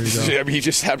is. Oh, there you go. I mean, he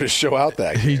just happened to show out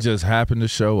that game. He just happened to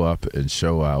show up and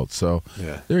show out. So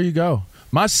there you go.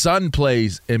 My son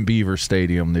plays in Beaver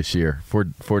Stadium this year for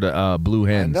the Blue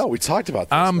Hens. No, we talked about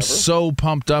this. I'm so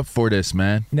pumped up for this,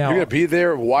 man. Now, you're going to be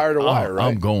there wire to wire, right?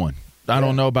 I'm going. I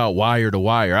don't know about wire to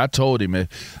wire. I told him,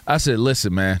 I said,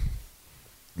 listen, man,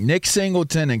 Nick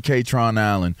Singleton and Katron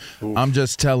Allen, I'm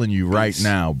just telling you right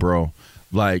now, bro,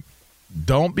 like,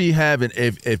 don't be having –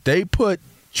 if they put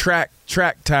track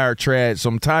tire tread,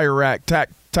 some tire rack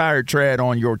tire tread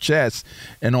on your chest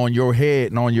and on your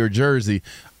head and on your jersey,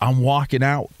 I'm walking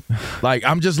out. Like,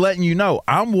 I'm just letting you know,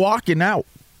 I'm walking out.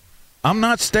 I'm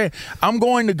not staying. I'm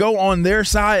going to go on their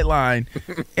sideline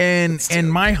in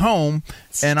my home,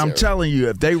 and I'm telling you,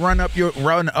 if they run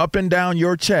up and down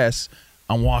your chest,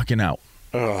 I'm walking out.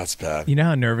 Oh, that's bad. You know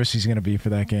how nervous he's going to be for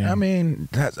that game? I'll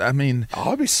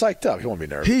be psyched up. He won't be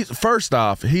nervous. First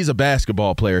off, he's a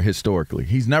basketball player historically.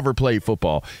 He's never played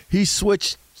football. He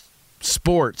switched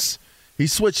sports. He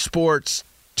switched sports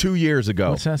 2 years ago.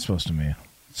 What's that supposed to mean?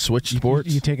 Switch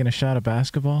sports? You taking a shot at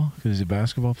basketball because he's a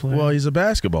basketball player? Well, he's a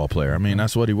basketball player. I mean,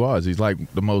 that's what he was. He's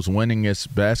like the most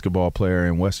winningest basketball player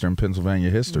in Western Pennsylvania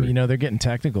history. You know, they're getting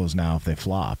technicals now if they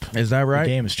flop. Is that right? The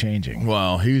game is changing.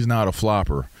 Well, he's not a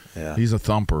flopper. Yeah. He's a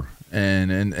thumper.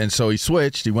 And so he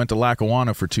switched. He went to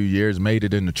Lackawanna for 2 years, made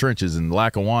it in the trenches, and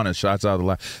Lackawanna shots out of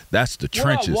the that's the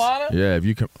trenches. Yeah, if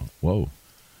you can. Whoa.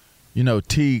 You know,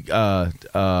 Teague. Dang,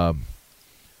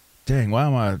 why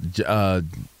am I?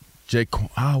 Jake.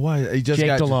 Why he just Jake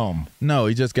got Delhomme. No,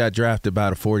 he just got drafted by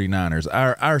the 49ers.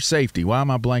 Our safety. Why am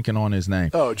I blanking on his name?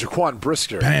 Oh, Jaquan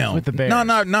Brisker. Bam. With the Bears. No,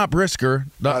 not Brisker.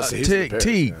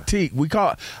 Teague.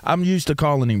 I'm used to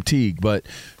calling him Teague, but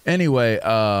anyway,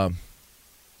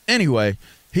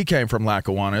 he came from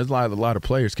Lackawanna. There's a lot of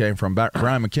players came from Brian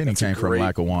McKinney came from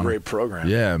Lackawanna. Great program.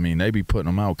 Yeah, I mean, they be putting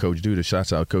them out. Coach Duda,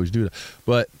 shouts out Coach Duda.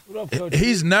 But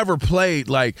he's never played,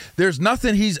 like, there's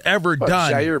nothing he's ever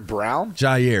done. Jair Brown?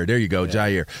 Jair, there you go,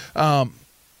 yeah. Jair.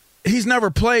 He's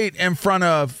never played in front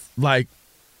of, like,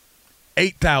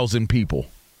 8,000 people.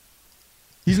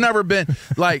 He's never been,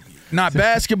 like, not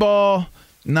basketball,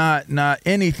 not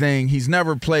anything. He's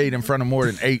never played in front of more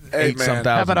than eight some thousand.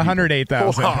 How about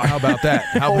 108,000? How about that?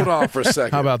 Hold on for a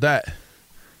second. How about that?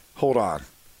 Hold on.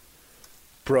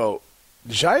 Bro,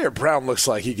 Jair Brown looks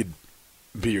like he could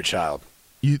be your child.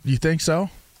 You think so?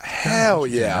 Hell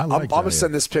yeah. Like I'm going to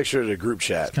send this picture to the group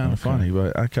chat. It's kind of funny,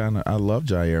 but I love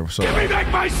Jair. So Give me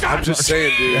back my son! I'm just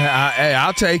saying, dude. Hey,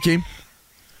 I'll take him.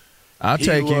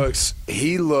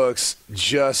 He looks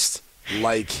just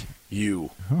like you.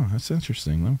 Oh, that's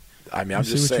interesting, though. I mean, I'm Let's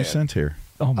just see what saying. you sent here.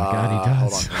 Oh, my God, he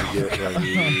does. Hold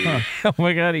on. Oh,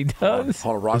 my God, he does.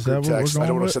 Hold on, wrong Is that group what we're text. I going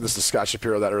don't want with? to send this to Scott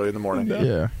Shapiro that early in the morning.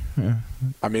 Yeah.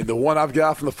 I mean, the one I've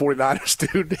got from the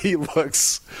 49ers, dude, he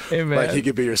looks like he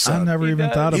could be your son. I never even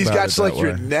thought about it. He's got that like way.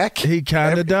 your neck. He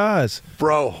kind of does.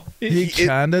 Bro. He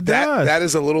kind of does. That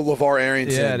is a little LaVar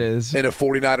Arrington Yeah, it is. in a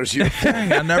 49ers uniform.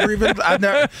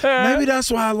 Maybe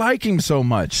that's why I like him so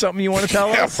much. Something you want to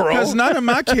tell us? Because none of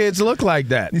my kids look like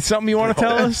that. Something you want to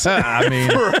tell us? I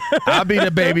mean, I'll be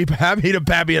the baby. I'll be the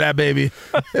pappy of that baby.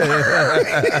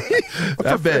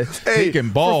 I bet he can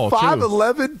ball, for too.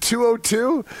 5'11",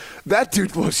 202, that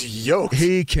dude looks yoked.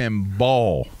 He can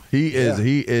ball. He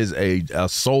is a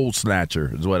soul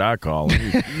snatcher is what I call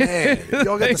him. Man,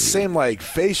 y'all got the same like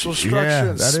facial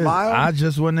structure and smile. I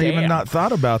just wouldn't even not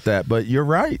thought about that, but you're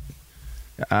right.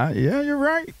 You're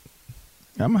right.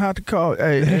 I'm gonna have to call.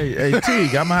 Hey,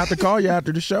 Teague, I'm gonna have to call you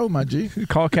after the show, my G.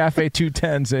 Call Cafe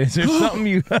 210. Say, is there something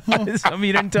you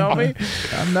didn't tell me?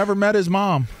 I've never met his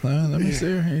mom. Let me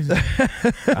see her.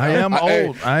 I am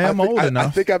old. I am old enough. I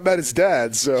think I met his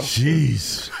dad. So,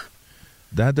 jeez,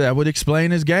 that would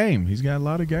explain his game. He's got a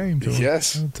lot of game.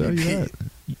 Yes, I'll tell you that.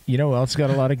 You know who else got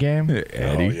a lot of game? Eddie.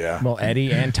 Oh, yeah. Well,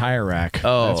 Eddie and Tire Rack.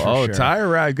 Sure. Tire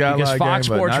Rack got because a lot Fox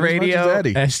of game, Sports but not as much Radio as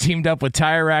Eddie. has teamed up with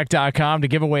TireRack.com to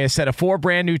give away a set of 4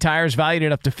 brand new tires valued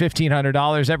at up to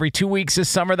 $1,500 every 2 weeks this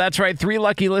summer. That's right. 3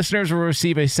 lucky listeners will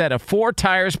receive a set of 4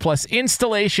 tires plus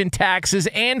installation, taxes,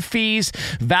 and fees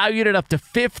valued at up to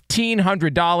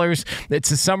 $1,500. It's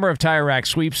the Summer of Tire Rack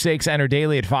sweepstakes. Enter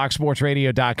daily at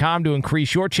FoxSportsRadio.com to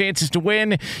increase your chances to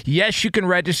win. Yes, you can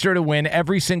register to win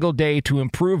every single day to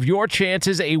improve your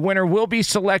chances. A winner will be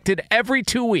selected every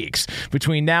 2 weeks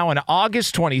between now and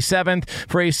August 27th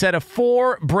for a set of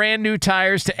 4 brand new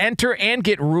tires. To enter and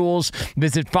get rules,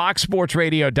 visit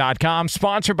FoxSportsRadio.com.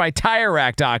 Sponsored by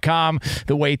TireRack.com,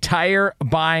 the way tire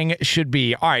buying should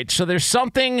be. All right, so there's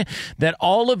something that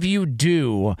all of you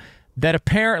do that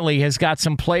apparently has got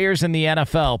some players in the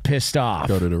NFL pissed off.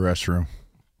 Go to the restroom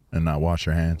and not wash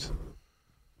your hands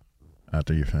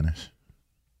after you finish.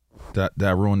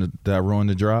 That ruined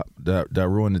the drop. That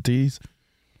ruined the tease.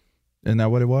 Isn't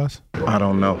that what it was? I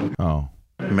don't know. Oh,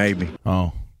 maybe.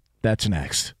 Oh, that's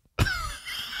next.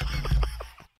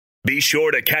 Be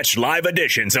sure to catch live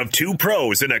editions of 2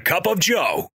 Pros and a Cup of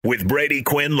Joe with Brady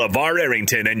Quinn, LaVar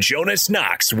Arrington, and Jonas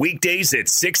Knox weekdays at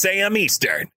 6 a.m.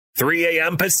 Eastern, 3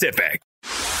 a.m. Pacific.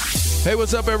 Hey,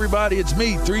 what's up, everybody? It's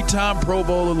me, 3-time Pro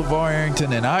Bowler LaVar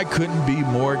Arrington, and I couldn't be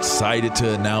more excited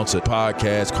to announce a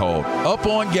podcast called Up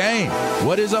On Game.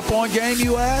 What is Up On Game,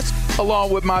 you ask?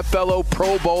 Along with my fellow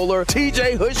Pro Bowler,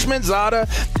 TJ Hushmanzada,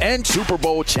 and Super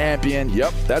Bowl champion,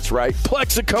 yep, that's right,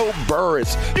 Plexico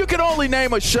Burress. You can only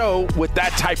name a show with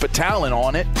that type of talent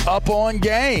on it, Up On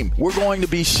Game. We're going to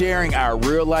be sharing our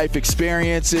real-life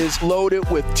experiences loaded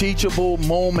with teachable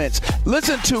moments.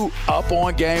 Listen to Up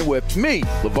On Game with me,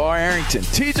 LaVar Arrington,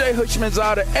 TJ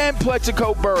Hushmanzada, and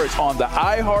Plexico Burress on the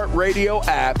iHeartRadio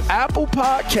app, Apple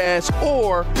Podcasts,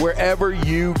 or wherever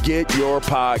you get your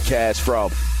podcasts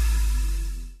from.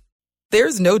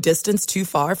 There's no distance too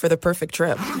far for the perfect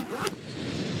trip.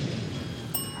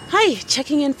 Hi,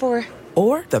 checking in for...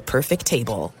 Or the perfect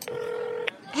table.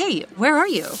 Hey, where are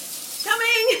you?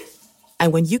 Coming!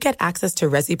 And when you get access to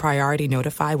Resi Priority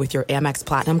Notify with your Amex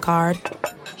Platinum card...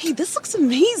 Hey, this looks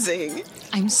amazing.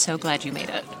 I'm so glad you made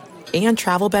it. And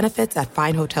travel benefits at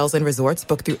fine hotels and resorts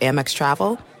booked through Amex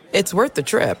Travel, it's worth the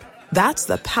trip. That's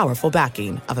the powerful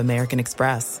backing of American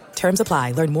Express. Terms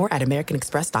apply. Learn more at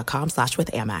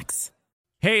americanexpress.com/withAmex.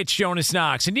 Hey, it's Jonas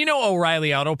Knox, and you know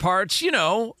O'Reilly Auto Parts. You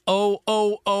know,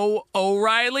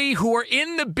 O'Reilly, who are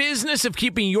in the business of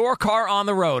keeping your car on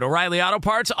the road. O'Reilly Auto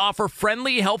Parts offer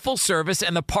friendly, helpful service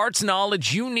and the parts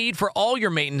knowledge you need for all your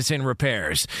maintenance and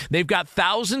repairs. They've got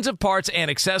thousands of parts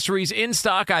and accessories in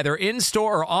stock, either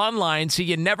in-store or online, so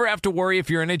you never have to worry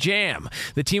if you're in a jam.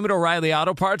 The team at O'Reilly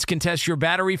Auto Parts can test your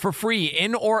battery for free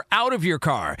in or out of your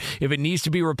car. If it needs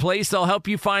to be replaced, they'll help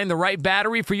you find the right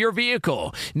battery for your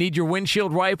vehicle. Need your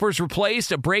windshield wipers replaced,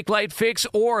 a brake light fix,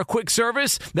 or a quick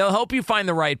service? They'll help you find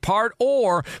the right part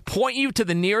or point you to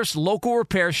the nearest local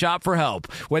repair shop for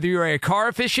help. Whether you're a car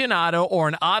aficionado or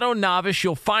an auto novice,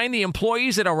 you'll find the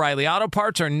employees at O'Reilly Auto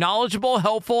Parts are knowledgeable,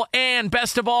 helpful, and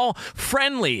best of all,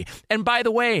 friendly. And by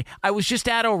the way, I was just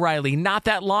at O'Reilly not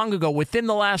that long ago, within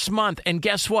the last month, and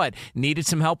guess what? Needed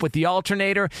some help with the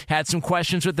alternator, had some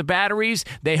questions with the batteries.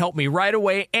 They helped me right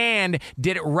away and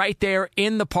did it right there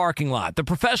in the parking lot. The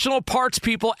professional parts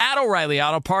people at O'Reilly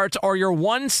Auto Parts are your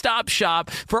one-stop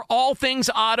shop for all things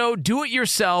auto,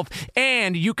 do-it-yourself,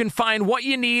 and you can find what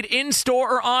you need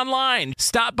in-store or online.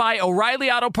 Stop by O'Reilly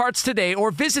Auto Parts today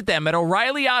or visit them at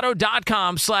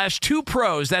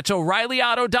O'ReillyAuto.com/2pros. That's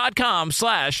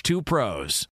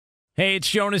O'ReillyAuto.com/2pros. Hey, it's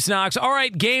Jonas Knox. All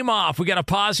right, game off. We got to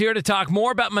pause here to talk more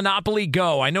about Monopoly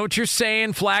Go. I know what you're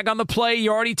saying, flag on the play.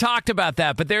 You already talked about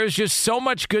that, but there's just so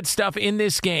much good stuff in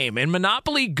this game. In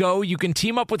Monopoly Go, you can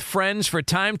team up with friends for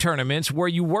time tournaments where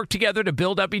you work together to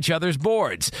build up each other's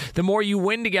boards. The more you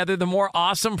win together, the more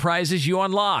awesome prizes you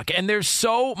unlock. And there's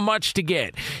so much to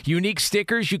get. Unique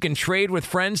stickers you can trade with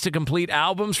friends to complete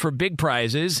albums for big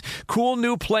prizes. Cool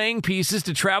new playing pieces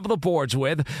to travel the boards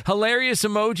with. Hilarious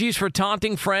emojis for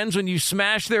taunting friends when you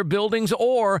smash their buildings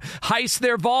or heist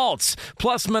their vaults.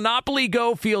 Plus, Monopoly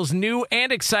Go feels new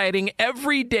and exciting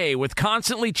every day with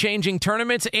constantly changing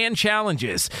tournaments and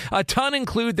challenges. A ton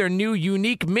include their new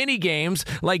unique mini games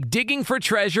like digging for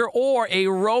treasure or a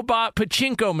robot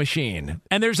pachinko machine.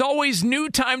 And there's always new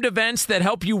timed events that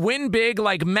help you win big,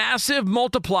 like massive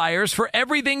multipliers for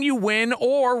everything you win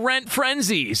or rent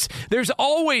frenzies. There's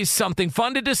always something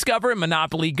fun to discover in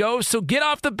Monopoly Go, so get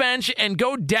off the bench and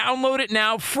go download it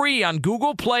now free on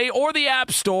Google Play or the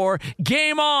App Store.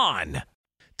 Game on!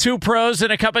 Two pros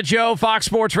and a cup of Joe, Fox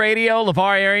Sports Radio.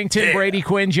 LaVar Arrington, Brady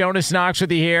Quinn, Jonas Knox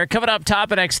with you here. Coming up top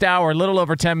of next hour, a little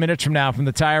over 10 minutes from now from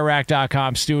the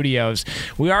TireRack.com studios,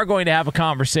 we are going to have a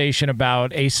conversation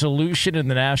about a solution in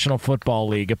the National Football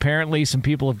League. Apparently, some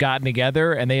people have gotten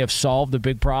together and they have solved a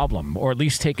big problem, or at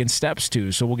least taken steps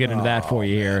to. So we'll get into that for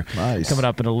you here. Nice. Coming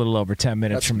up in a little over 10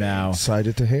 minutes from now.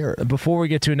 Excited to hear it. Before we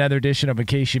get to another edition of In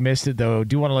Case You Missed It, though, I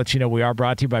do want to let you know we are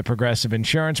brought to you by Progressive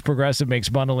Insurance. Progressive makes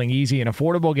bundling easy and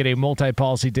affordable. Get a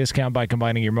multi-policy discount by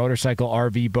combining your motorcycle,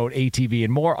 RV, boat, ATV,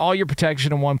 and more. All your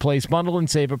protection in one place. Bundle and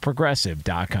save at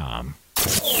Progressive.com.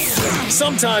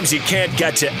 Sometimes you can't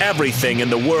get to everything in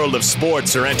the world of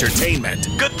sports or entertainment.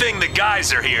 Good thing the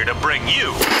guys are here to bring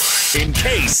you In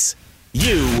Case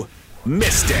You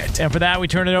Missed It. And for that, we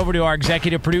turn it over to our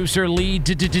executive producer, Lee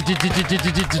Delap.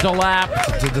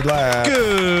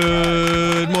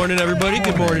 Good morning, everybody.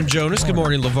 Good morning, Jonas. Good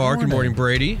morning, LaVar. Good morning,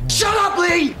 Brady. Shut up,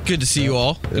 Lee! Good to see you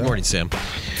all. Good morning, Sam.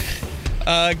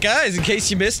 Guys, in case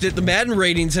you missed it, the Madden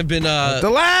ratings have been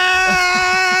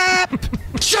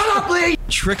Shut up, Lee!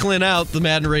 trickling out. The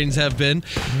Madden ratings have been.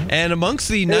 And amongst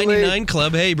the 99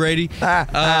 club, hey, Brady, is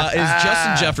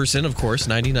Justin Jefferson, of course,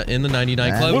 99 in the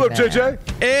 99 club. What up, JJ?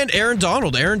 And Aaron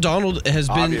Donald. Aaron Donald has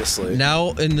been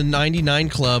now in the 99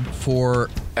 club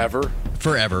forever.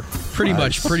 Pretty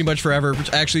much forever.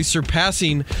 Actually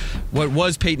surpassing what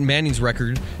was Peyton Manning's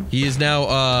record. He is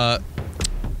now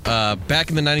back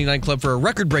in the 99 club for a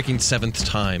record-breaking 7th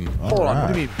time. Hold on,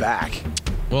 what do you mean back?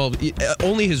 Well,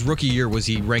 only his rookie year was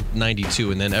he ranked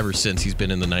 92, and then ever since he's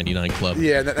been in the 99 club.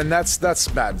 Yeah, and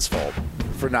that's Madden's fault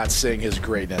for not seeing his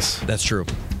greatness. That's true.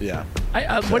 Yeah.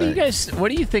 What do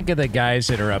you think of the guys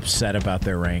that are upset about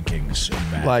their rankings in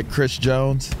Madden? Like Chris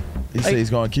Jones? He said he's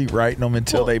going to keep writing them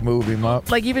until they move him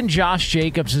up. Like even Josh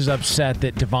Jacobs is upset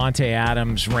that Devontae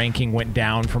Adams' ranking went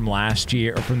down from last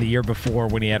year or from the year before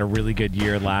when he had a really good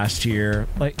year last year.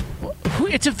 Like,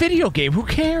 it's a video game. Who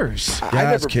cares? I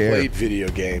never played video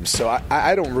games, so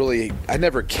I don't really. I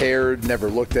never cared. Never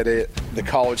looked at it. The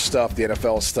college stuff, the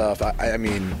NFL stuff. I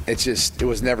mean, it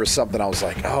was never something I was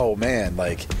like, oh man,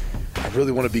 like I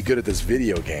really want to be good at this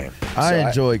video game. I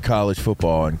enjoyed college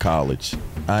football in college.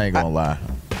 I ain't gonna lie.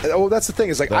 Well, that's the thing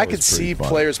is like I could see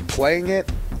players playing it,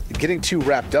 getting too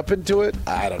wrapped up into it.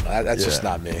 I don't know. That's just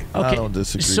not me. Okay. I don't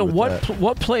disagree so with that.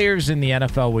 what players in the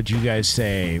NFL would you guys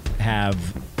say have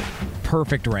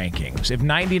perfect rankings? If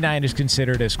 99 is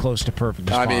considered as close to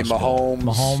perfect as possible.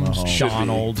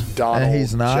 Mahomes, Donald, and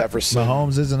he's not. Jefferson.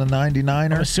 Mahomes isn't a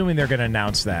 99er. I'm assuming they're going to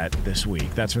announce that this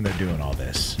week. That's when they're doing all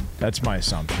this. That's my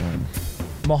assumption.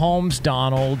 Mahomes,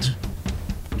 Donald,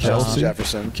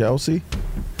 Jefferson, Kelsey.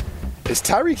 Is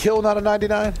Tyreek Hill not a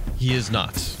 99? He is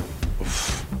not.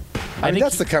 I mean,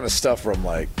 that's the kind of stuff where I'm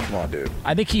like, come on, dude.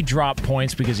 I think he dropped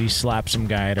points because he slapped some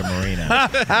guy at a marina.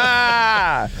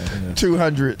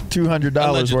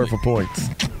 $200 worth of points.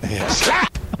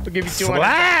 I'll give you $200.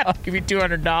 I'll give you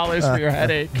 $200 for your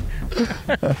headache.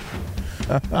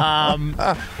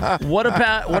 What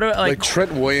about like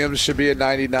Trent Williams should be a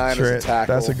 99 as a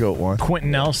tackle. That's a good one.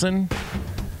 Quentin Nelson.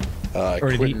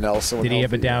 Quentin Nelson. Did he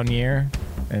have a down year?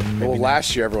 Well,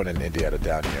 last year everyone in Indy had a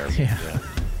down year. Yeah.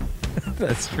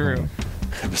 That's true.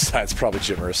 Besides probably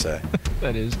Jim Irsay.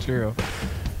 That is true.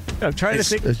 I'm trying to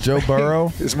think. Is Joe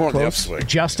Burrow? It's more on the upswing.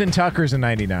 Justin Tucker's a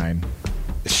 99.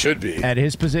 It should be. At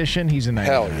his position, he's a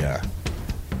 99. Hell yeah.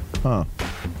 Huh.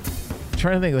 I'm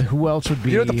trying to think of who else would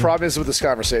be. You know what the problem is with this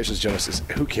conversation, Jonas, is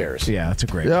who cares? Yeah, that's a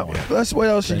great point. That's what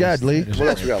else you got, Lee? What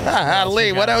else we got?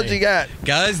 Lee, what else you got?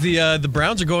 Guys, the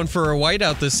Browns are going for a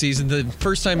whiteout this season. The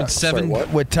first time in 7. Sorry,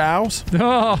 what? With towels?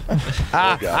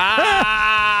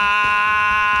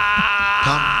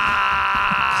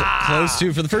 close,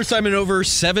 too. For the first time in over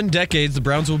 7 decades, the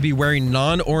Browns will be wearing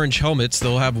non-orange helmets.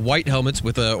 They'll have white helmets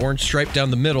with an orange stripe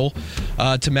down the middle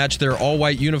to match their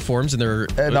all-white uniforms and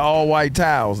the all-white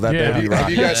towels that they be rocking. Have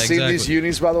you guys seen these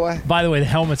unis, by the way? By the way, the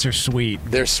helmets are sweet.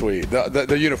 They're sweet.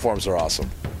 The uniforms are awesome.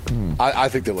 I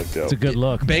think they look dope. It's a good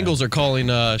look. Bengals are calling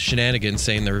shenanigans,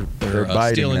 saying they're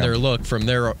stealing their look from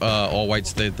their all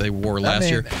whites that they wore last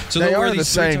year. So they are wear the these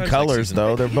same colors,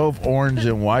 though. They're both orange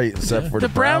and white, except for the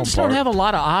Browns brown don't part. have a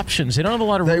lot of options. They don't have a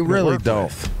lot of. They room to really work don't.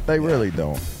 with. They really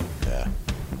don't. Yeah.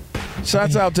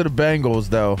 Shouts out to the Bengals,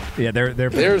 though. Yeah, their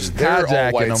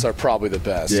all whites are probably the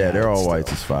best. Yeah, their all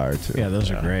whites is fire too. Yeah,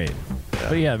 those are great. Yeah.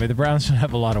 But yeah, I mean, the Browns don't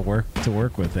have a lot of work to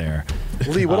work with there.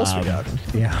 Lee, what else we got?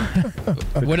 Yeah.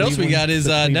 What else we got is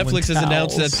Netflix has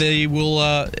announced that they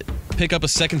will pick up a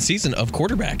second season of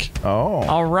Quarterback. Oh.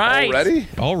 All right.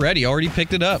 Already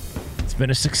picked it up. It's been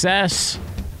a success.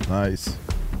 Nice.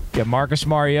 Yeah, Marcus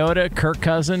Mariota, Kirk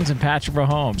Cousins, and Patrick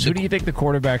Mahomes. Who do you think the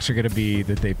quarterbacks are going to be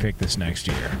that they pick this next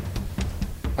year?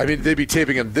 I mean, they'd be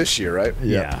taping him this year, right?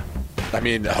 Yeah. I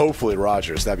mean, hopefully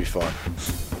Rodgers. That'd be fun.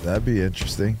 That'd be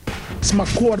interesting. It's my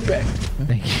quarterback.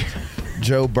 Thank you.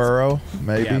 Joe Burrow,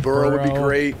 maybe. Yeah, Burrow would be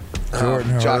great.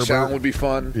 Jordan Josh Herbert. Allen would be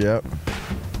fun. Yep.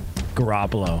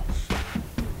 Garoppolo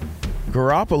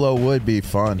would be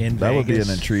fun. That would be an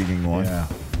intriguing one. Yeah.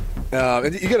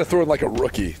 And you got to throw in like a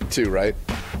rookie too, right?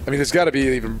 I mean, there's got to be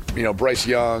even Bryce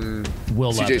Young,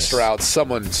 Will C.J. Levis. Stroud,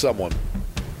 someone.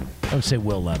 I would say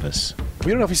Will Levis.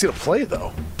 We don't know if he's going to play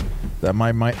though. That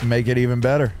might make it even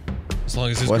better. As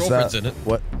long as his girlfriend's in it.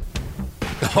 What?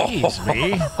 Jeez,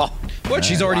 me. What?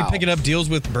 She's already picking up deals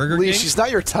with Burger Lee, King? she's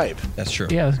not your type. That's true.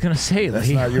 Yeah, I was going to say, That's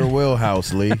Lee. not your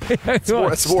wheelhouse, Lee. It's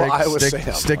more Iowa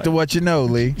Sam. Stick to what you know,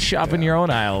 Lee. Shop in your own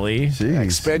aisle, Lee. Jeez. Yeah,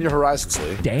 expand your horizons,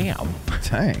 Lee. Damn.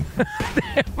 Dang.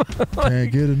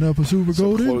 Can't get enough of Super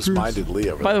Golden. Close-minded Lee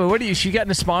over By there. the way, what do you? She got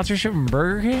into sponsorship from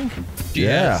Burger King?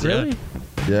 Yeah. Really?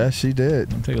 Yeah, she did.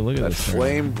 Take a look at That this.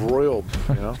 flame broiled,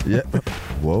 Yeah.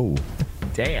 Whoa.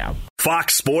 Damn.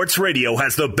 Fox Sports Radio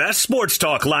has the best sports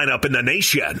talk lineup in the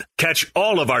nation. Catch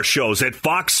all of our shows at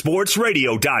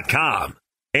foxsportsradio.com.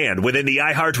 And within the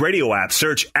iHeartRadio app,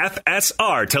 search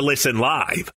FSR to listen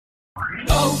live.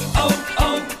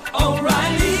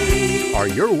 O'Reilly. Are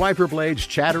your wiper blades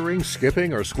chattering,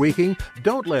 skipping, or squeaking?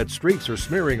 Don't let streaks or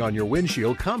smearing on your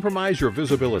windshield compromise your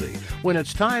visibility. When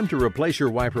it's time to replace your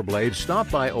wiper blades,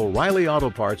 stop by O'Reilly Auto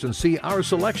Parts and see our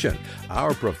selection.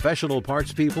 Our professional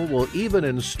parts people will even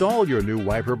install your new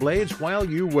wiper blades while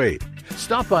you wait.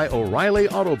 Stop by O'Reilly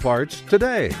Auto Parts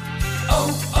today.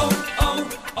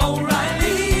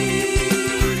 O'Reilly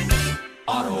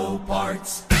Auto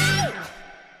Parts.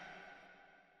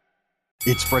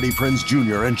 It's Freddie Prinze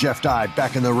Jr. and Jeff Dye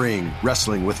back in the ring.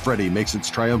 Wrestling with Freddie makes its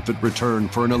triumphant return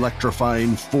for an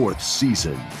electrifying 4th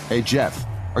season. Hey, Jeff,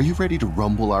 are you ready to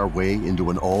rumble our way into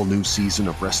an all-new season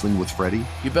of Wrestling with Freddie?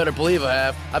 You better believe I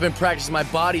have. I've been practicing my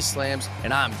body slams,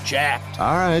 and I'm jacked.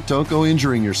 All right, don't go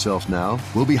injuring yourself now.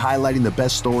 We'll be highlighting the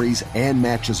best stories and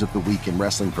matches of the week in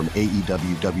wrestling from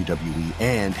AEW, WWE,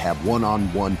 and have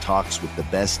one-on-one talks with the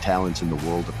best talents in the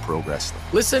world of pro wrestling.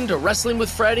 Listen to Wrestling with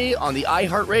Freddie on the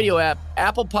iHeartRadio app,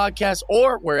 Apple Podcasts,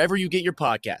 or wherever you get your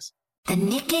podcasts. The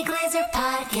Nikki Glaser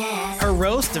Podcast. Her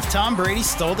roast of Tom Brady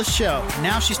stole the show.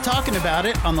 Now she's talking about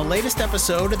it on the latest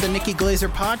episode of the Nikki Glaser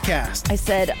Podcast. I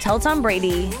said, tell Tom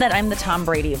Brady that I'm the Tom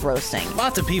Brady of roasting.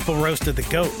 Lots of people roasted the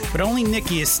GOAT, but only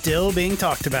Nikki is still being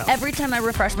talked about. Every time I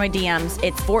refresh my DMs,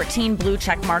 it's 14 blue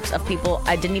check marks of people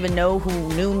I didn't even know who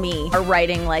knew me are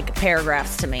writing like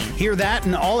paragraphs to me. Hear that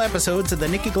in all episodes of the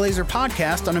Nikki Glaser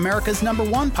Podcast on America's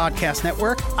 #1 podcast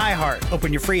network, iHeart.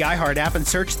 Open your free iHeart app and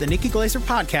search the Nikki Glaser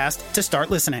Podcast to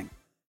start listening.